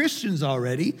 These are Christians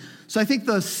already. So I think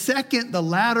the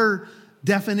latter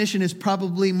definition is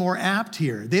probably more apt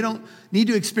here. They don't need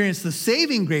to experience the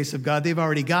saving grace of God. They've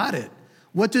already got it.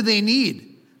 What do they need?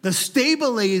 The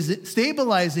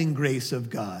stabilizing grace of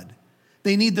God.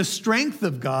 They need the strength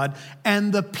of God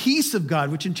and the peace of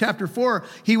God, which in chapter 4,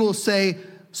 he will say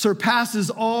surpasses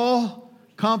all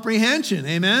comprehension.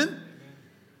 Amen?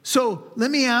 So let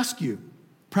me ask you,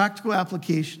 practical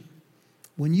application.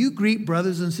 When you greet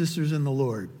brothers and sisters in the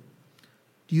Lord,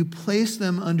 do you place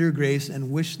them under grace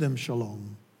and wish them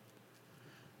shalom?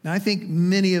 Now, I think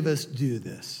many of us do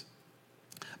this.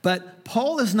 But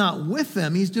Paul is not with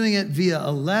them. He's doing it via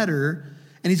a letter,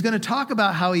 and he's going to talk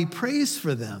about how he prays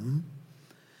for them.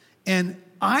 And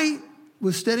I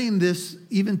was studying this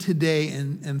even today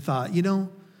and thought,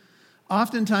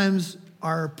 oftentimes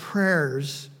our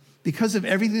prayers, because of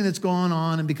everything that's going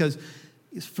on, and because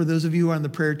for those of you who are on the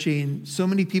prayer chain, so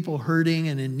many people hurting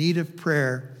and in need of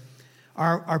prayer,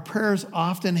 our prayers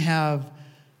often have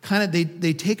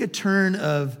they take a turn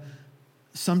of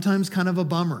sometimes kind of a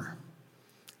bummer,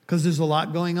 because there's a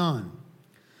lot going on.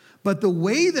 But the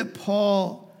way that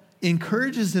Paul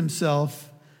encourages himself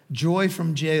joy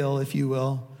from jail, if you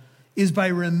will, is by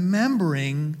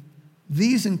remembering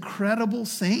these incredible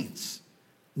saints.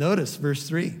 Notice verse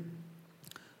 3.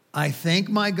 I thank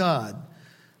my God.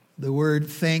 The word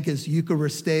thank is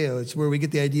Eucharisteo. It's where we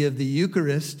get the idea of the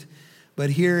Eucharist. But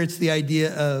here it's the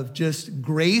idea of just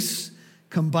grace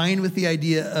combined with the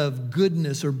idea of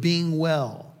goodness or being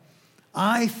well.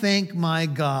 I thank my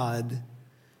God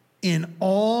in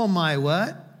all my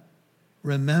what?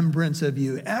 Remembrance of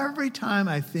you. Every time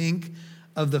I think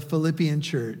of the Philippian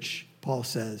church, Paul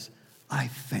says, I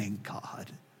thank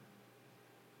God.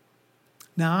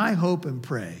 Now, I hope and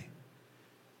pray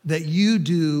that you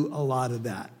do a lot of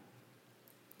that.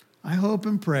 I hope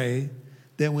and pray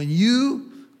that when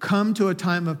you come to a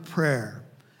time of prayer,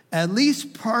 at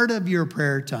least part of your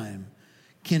prayer time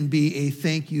can be a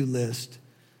thank you list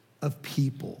of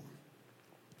people.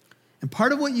 And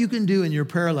part of what you can do in your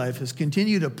prayer life is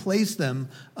continue to place them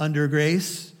under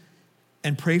grace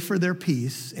and pray for their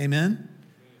peace. Amen?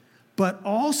 But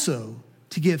also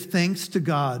to give thanks to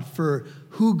God for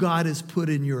who God has put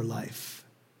in your life.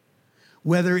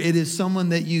 Whether it is someone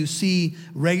that you see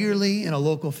regularly in a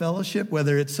local fellowship,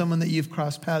 whether it's someone that you've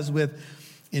crossed paths with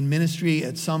in ministry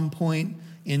at some point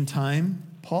in time.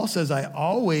 Paul says, I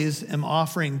always am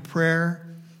offering prayer.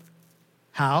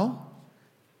 How?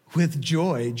 With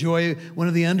joy. Joy, one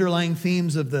of the underlying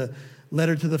themes of the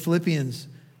letter to the Philippians.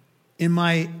 In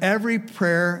my every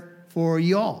prayer for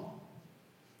y'all,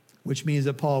 which means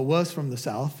that Paul was from the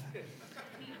South.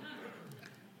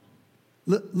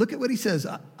 Look at what he says.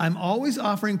 I'm always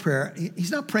offering prayer.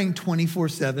 He's not praying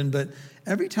 24/7, but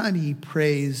every time he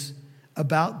prays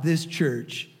about this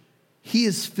church, he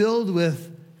is filled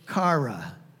with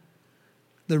chara,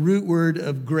 the root word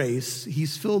of grace.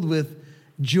 He's filled with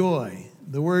joy.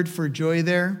 The word for joy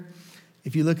there,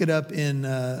 if you look it up in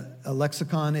a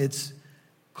lexicon, it's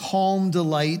calm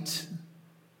delight,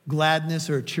 gladness,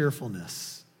 or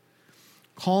cheerfulness.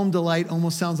 Calm delight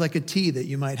almost sounds like a tea that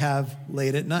you might have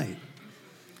late at night.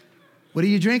 What are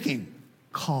you drinking?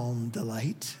 Calm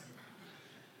delight.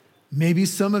 Maybe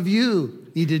some of you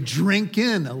need to drink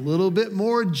in a little bit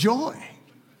more joy.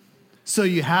 So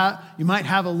you might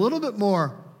have a little bit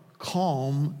more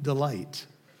calm delight.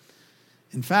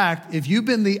 In fact, if you've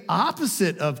been the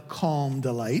opposite of calm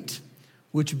delight,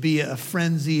 which would be a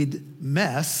frenzied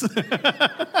mess,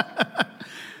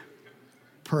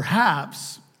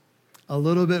 perhaps a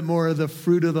little bit more of the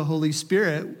fruit of the Holy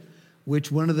Spirit,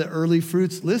 which one of the early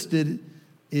fruits listed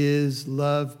is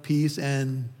love, peace,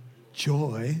 and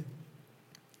joy.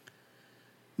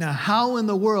 Now, how in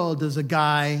the world does a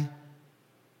guy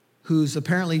who's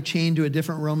apparently chained to a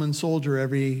different Roman soldier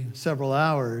every several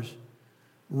hours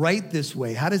write this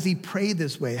way? How does he pray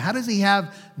this way? How does he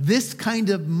have this kind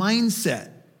of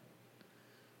mindset?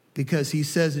 Because he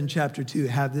says in chapter 2,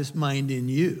 have this mind in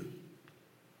you,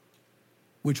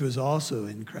 which was also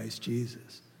in Christ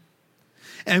Jesus.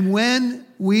 And when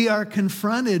we are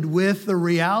confronted with the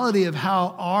reality of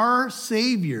how our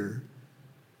Savior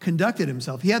conducted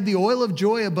himself, he had the oil of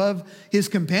joy above his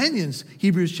companions,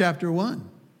 Hebrews chapter 1.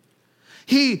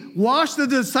 He washed the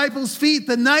disciples' feet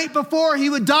the night before he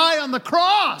would die on the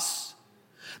cross.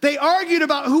 They argued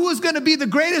about who was going to be the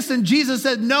greatest, and Jesus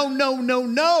said, no, no, no,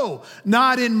 no,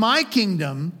 not in my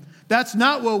kingdom. That's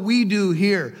not what we do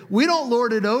here. We don't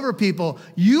lord it over people.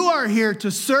 You are here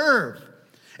to serve.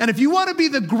 And if you want to be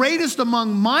the greatest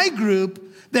among my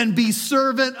group, then be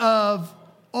servant of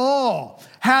all.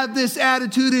 Have this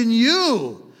attitude in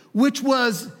you, which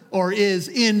was or is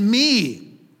in me.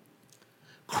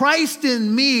 Christ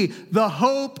in me, the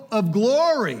hope of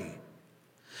glory.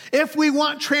 If we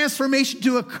want transformation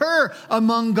to occur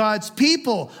among God's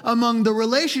people, among the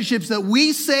relationships that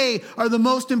we say are the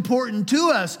most important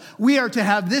to us, we are to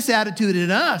have this attitude in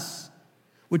us,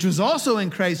 which was also in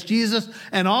Christ Jesus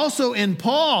and also in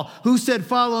Paul, who said,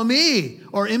 follow me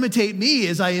or imitate me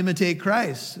as I imitate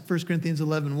Christ. 1 Corinthians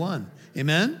 11:1.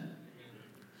 Amen?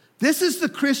 This is the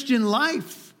Christian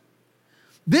life.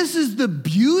 This is the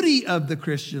beauty of the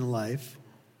Christian life.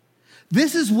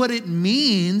 This is what it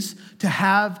means to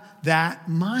have that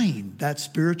mind, that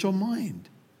spiritual mind.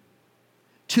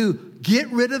 To get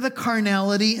rid of the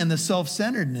carnality and the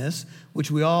self-centeredness,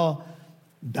 which we all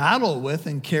battle with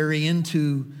and carry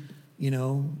into,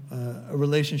 a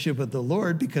relationship with the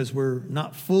Lord because we're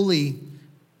not fully,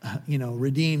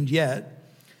 redeemed yet.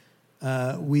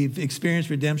 We've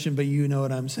experienced redemption, but you know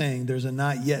what I'm saying. There's a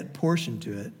not yet portion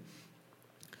to it.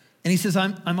 And he says,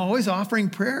 I'm always offering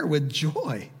prayer with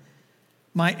joy.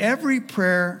 My every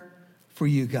prayer for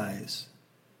you guys.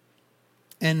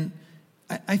 And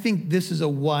I think this is a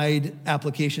wide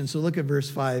application. So look at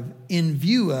verse 5. In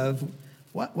view of,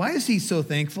 why is he so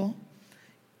thankful?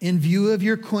 in view of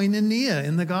your koinonia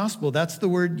in the gospel. That's the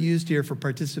word used here for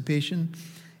participation.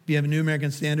 If you have a New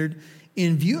American Standard,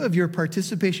 in view of your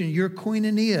participation, your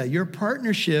koinonia, your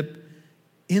partnership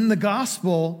in the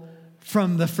gospel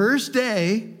from the first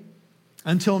day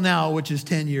until now, which is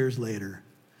 10 years later.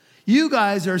 You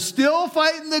guys are still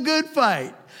fighting the good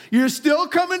fight. You're still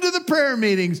coming to the prayer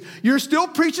meetings. You're still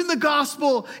preaching the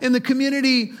gospel in the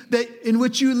community in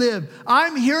which you live.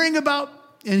 I'm hearing about,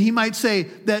 and he might say,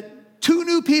 that 2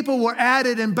 new people were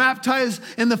added and baptized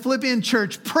in the Philippian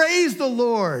church. Praise the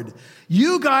Lord.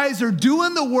 You guys are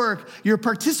doing the work. You're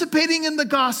participating in the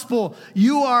gospel.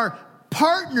 You are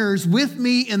partners with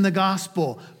me in the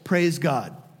gospel. Praise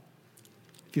God.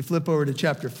 If you flip over to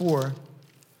chapter 4,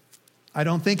 I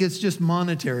don't think it's just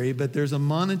monetary, but there's a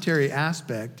monetary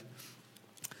aspect,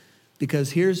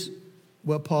 because here's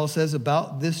what Paul says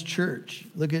about this church.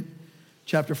 Look at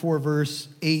chapter 4, verse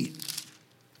 8.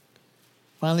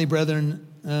 Finally, brethren,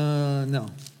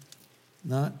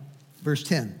 not verse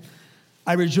 10.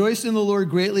 I rejoice in the Lord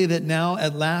greatly that now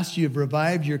at last you have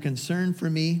revived your concern for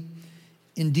me.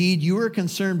 Indeed, you were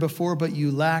concerned before, but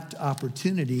you lacked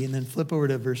opportunity. And then flip over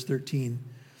to verse 13.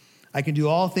 I can do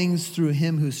all things through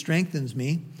him who strengthens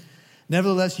me.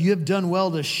 Nevertheless, you have done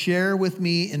well to share with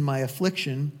me in my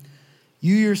affliction.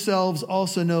 You yourselves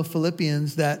also know,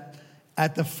 Philippians, that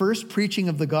at the first preaching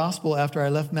of the gospel after I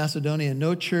left Macedonia,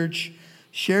 no church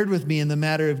shared with me in the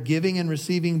matter of giving and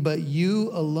receiving, but you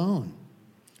alone.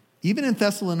 Even in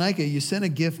Thessalonica, you sent a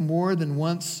gift more than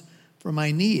once for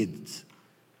my needs.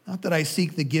 Not that I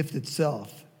seek the gift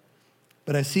itself,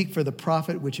 but I seek for the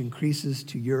profit which increases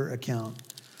to your account.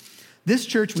 This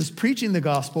church was preaching the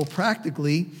gospel,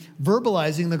 practically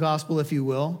verbalizing the gospel, if you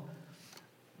will,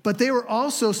 but they were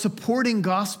also supporting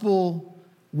gospel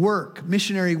work,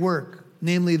 missionary work,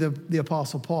 namely the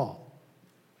Apostle Paul.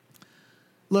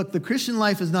 Look, the Christian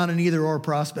life is not an either-or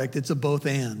prospect, it's a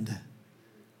both-and.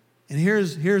 And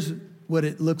here's what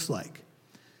it looks like.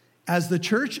 As the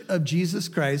church of Jesus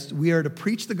Christ, we are to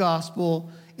preach the gospel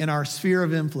in our sphere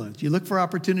of influence. You look for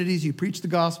opportunities, you preach the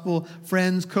gospel,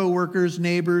 friends, co-workers,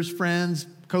 neighbors, friends,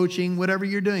 coaching, whatever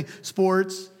you're doing,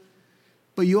 sports.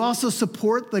 But you also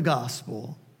support the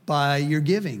gospel by your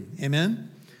giving.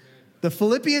 Amen? The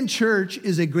Philippian church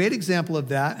is a great example of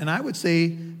that, and I would say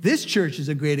this church is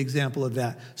a great example of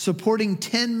that, supporting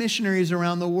 10 missionaries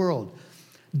around the world,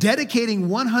 dedicating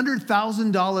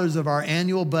 $100,000 of our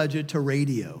annual budget to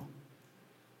radio.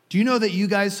 Do you know that you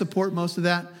guys support most of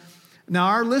that? Now,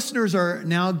 our listeners are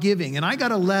now giving, and I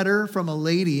got a letter from a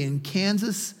lady in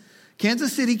Kansas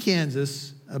City,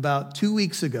 Kansas, about 2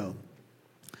 weeks ago,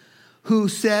 who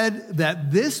said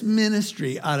that this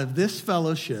ministry out of this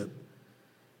fellowship,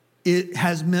 it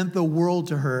has meant the world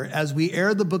to her as we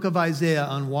air the book of Isaiah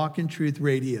on Walk in Truth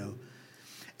Radio.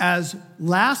 As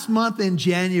last month in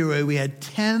January, we had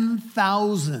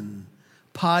 10,000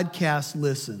 podcast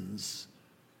listens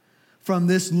from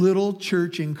this little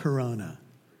church in Corona,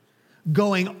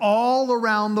 going all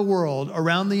around the world,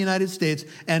 around the United States,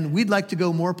 and we'd like to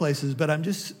go more places, but I'm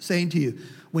just saying to you,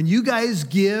 when you guys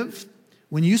give,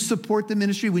 when you support the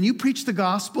ministry, when you preach the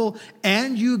gospel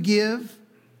and you give,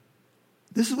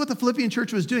 this is what the Philippian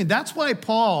church was doing. That's why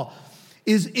Paul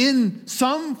is in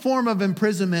some form of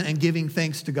imprisonment and giving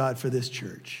thanks to God for this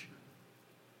church,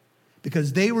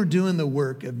 because they were doing the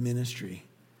work of ministry.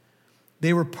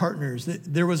 They were partners.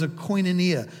 There was a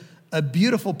koinonia, a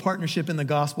beautiful partnership in the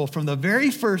gospel from the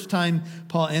very first time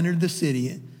Paul entered the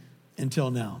city until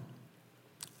now.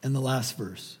 And the last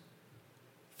verse.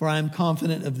 For I am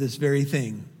confident of this very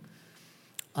thing.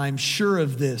 I'm sure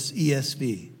of this,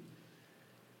 ESV,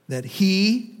 that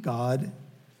he, God,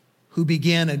 who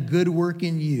began a good work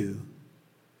in you,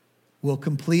 will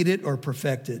complete it or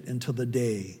perfect it until the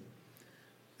day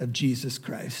of Jesus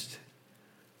Christ.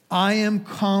 I am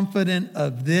confident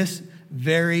of this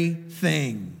very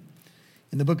thing.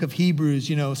 In the book of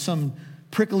Hebrews, some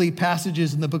prickly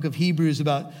passages in the book of Hebrews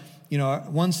about,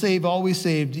 once saved, always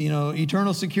saved,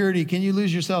 eternal security. Can you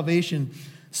lose your salvation?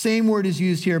 Same word is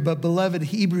used here, but beloved,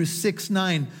 Hebrews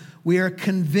 6:9, we are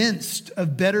convinced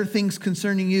of better things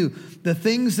concerning you, the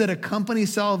things that accompany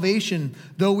salvation,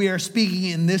 though we are speaking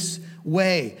in this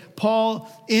way.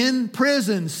 Paul, in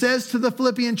prison, says to the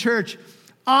Philippian church,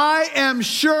 I am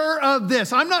sure of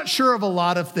this. I'm not sure of a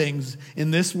lot of things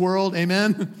in this world,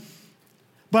 amen?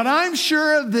 But I'm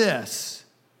sure of this,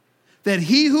 that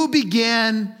he who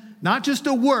began not just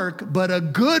a work, but a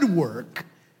good work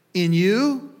in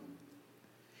you,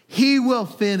 he will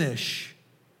finish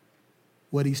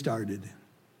what he started.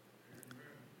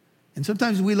 And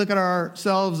sometimes we look at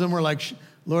ourselves and we're like,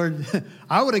 Lord,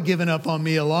 I would have given up on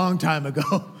me a long time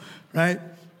ago, right?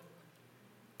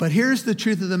 But here's the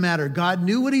truth of the matter. God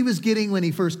knew what he was getting when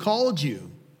he first called you,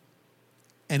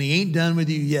 and he ain't done with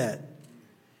you yet.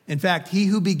 In fact, he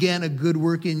who began a good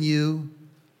work in you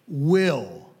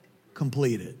will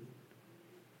complete it.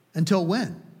 Until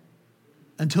when?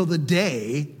 Until the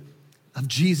day of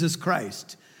Jesus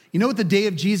Christ. You know what the day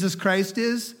of Jesus Christ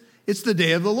is? It's the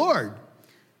day of the Lord,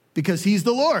 because he's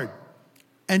the Lord.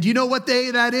 And do you know what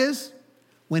day that is?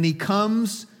 When he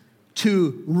comes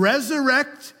to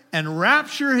resurrect and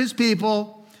rapture his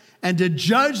people and to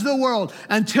judge the world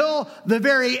until the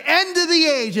very end of the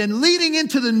age and leading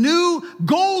into the new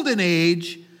golden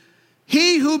age.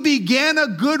 He who began a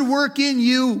good work in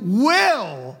you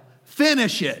will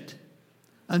finish it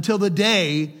until the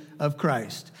day of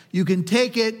Christ. You can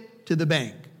take it to the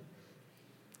bank.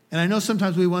 And I know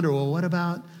sometimes we wonder, well, what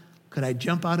about, could I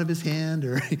jump out of his hand?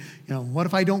 Or, what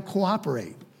if I don't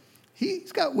cooperate?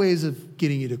 He's got ways of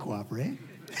getting you to cooperate.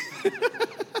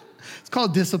 It's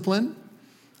called discipline.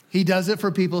 He does it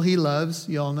for people he loves.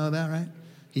 You all know that, right?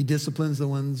 He disciplines the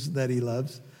ones that he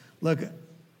loves. Look,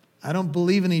 I don't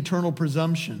believe in eternal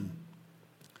presumption.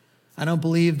 I don't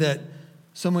believe that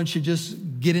someone should just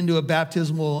get into a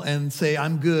baptismal and say,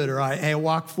 I'm good, or I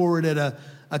walked forward at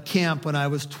a camp when I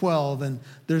was 12, and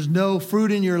there's no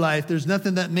fruit in your life. There's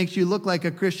nothing that makes you look like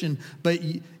a Christian, but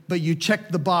you check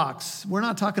the box. We're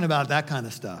not talking about that kind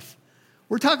of stuff.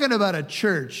 We're talking about a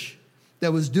church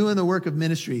that was doing the work of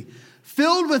ministry,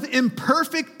 filled with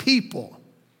imperfect people.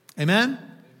 Amen?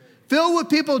 Filled with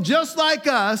people just like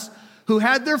us, who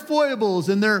had their foibles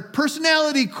and their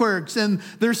personality quirks and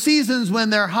their seasons when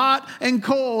they're hot and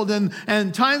cold and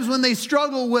times when they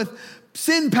struggle with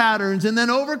sin patterns and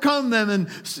then overcome them and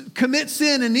commit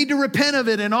sin and need to repent of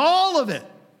it and all of it.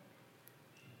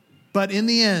 But in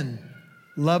the end,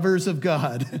 lovers of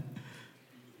God.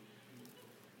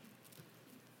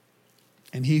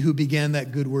 And he who began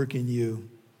that good work in you,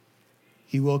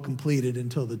 he will complete it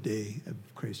until the day of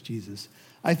Christ Jesus.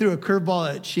 I threw a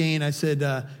curveball at Shane. I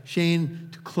said, Shane,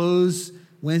 to close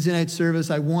Wednesday night service,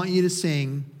 I want you to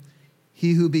sing,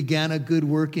 He Who Began a Good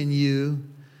Work in You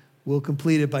Will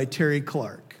Complete It by Terry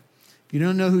Clark. If you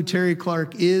don't know who Terry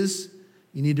Clark is,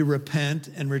 you need to repent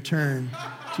and return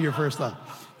to your first love.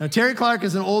 Now, Terry Clark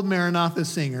is an old Maranatha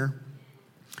singer,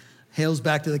 hails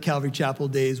back to the Calvary Chapel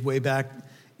days, way back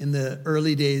in the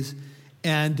early days.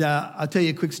 And I'll tell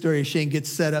you a quick story as Shane gets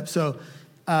set up. So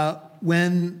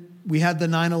when we had the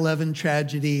 9/11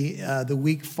 tragedy the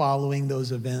week following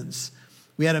those events,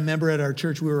 we had a member at our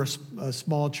church. We were a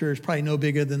small church, probably no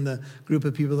bigger than the group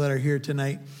of people that are here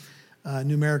tonight,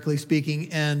 numerically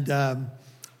speaking. And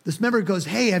this member goes,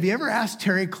 hey, have you ever asked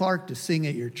Terry Clark to sing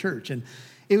at your church? And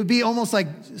it would be almost like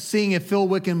seeing if Phil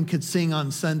Wickham could sing on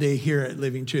Sunday here at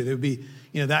Living Truth. It would be,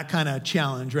 that kind of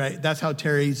challenge, right? That's how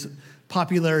Terry's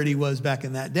popularity was back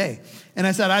in that day. And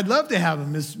I said, I'd love to have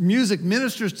him. His music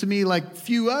ministers to me like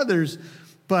few others,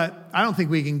 but I don't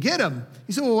think we can get him.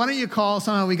 He said, well, why don't you call?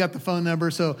 Somehow we got the phone number.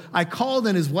 So I called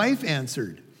and his wife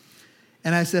answered.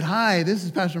 And I said, hi, this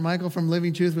is Pastor Michael from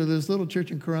Living Truth. We're this little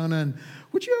church in Corona. And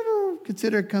would you ever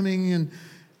consider coming?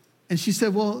 And she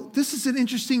said, well, this is an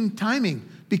interesting timing.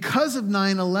 Because of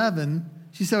 9/11,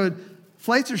 she said,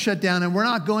 flights are shut down and we're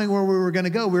not going where we were going to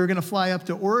go. We were going to fly up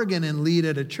to Oregon and lead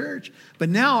at a church. But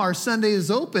now our Sunday is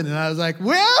open. And I was like,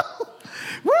 well,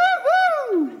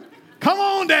 woo-hoo, come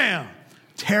on down.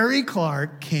 Terry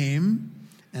Clark came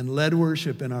and led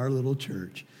worship in our little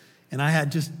church. And I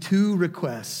had just two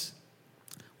requests.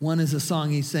 One is a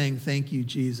song he sang, thank you,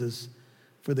 Jesus,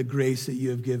 for the grace that you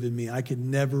have given me. I could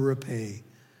never repay.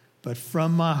 But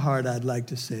from my heart, I'd like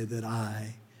to say that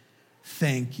I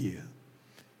thank you.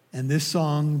 And this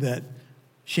song that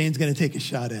Shane's going to take a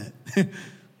shot at,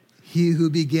 he who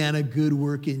began a good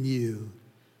work in you,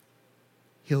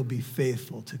 he'll be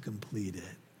faithful to complete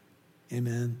it.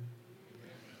 Amen.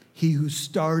 He who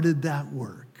started that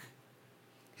work,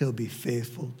 he'll be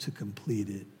faithful to complete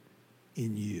it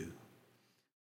in you.